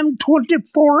anytime,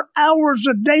 24 hours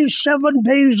a day, 7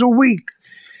 days a week.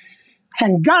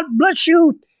 And God bless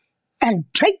you, and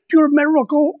take your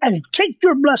miracle and take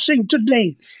your blessing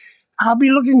today. I'll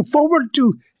be looking forward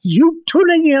to you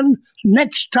tuning in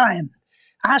next time.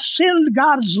 I send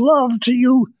God's love to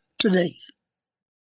you today.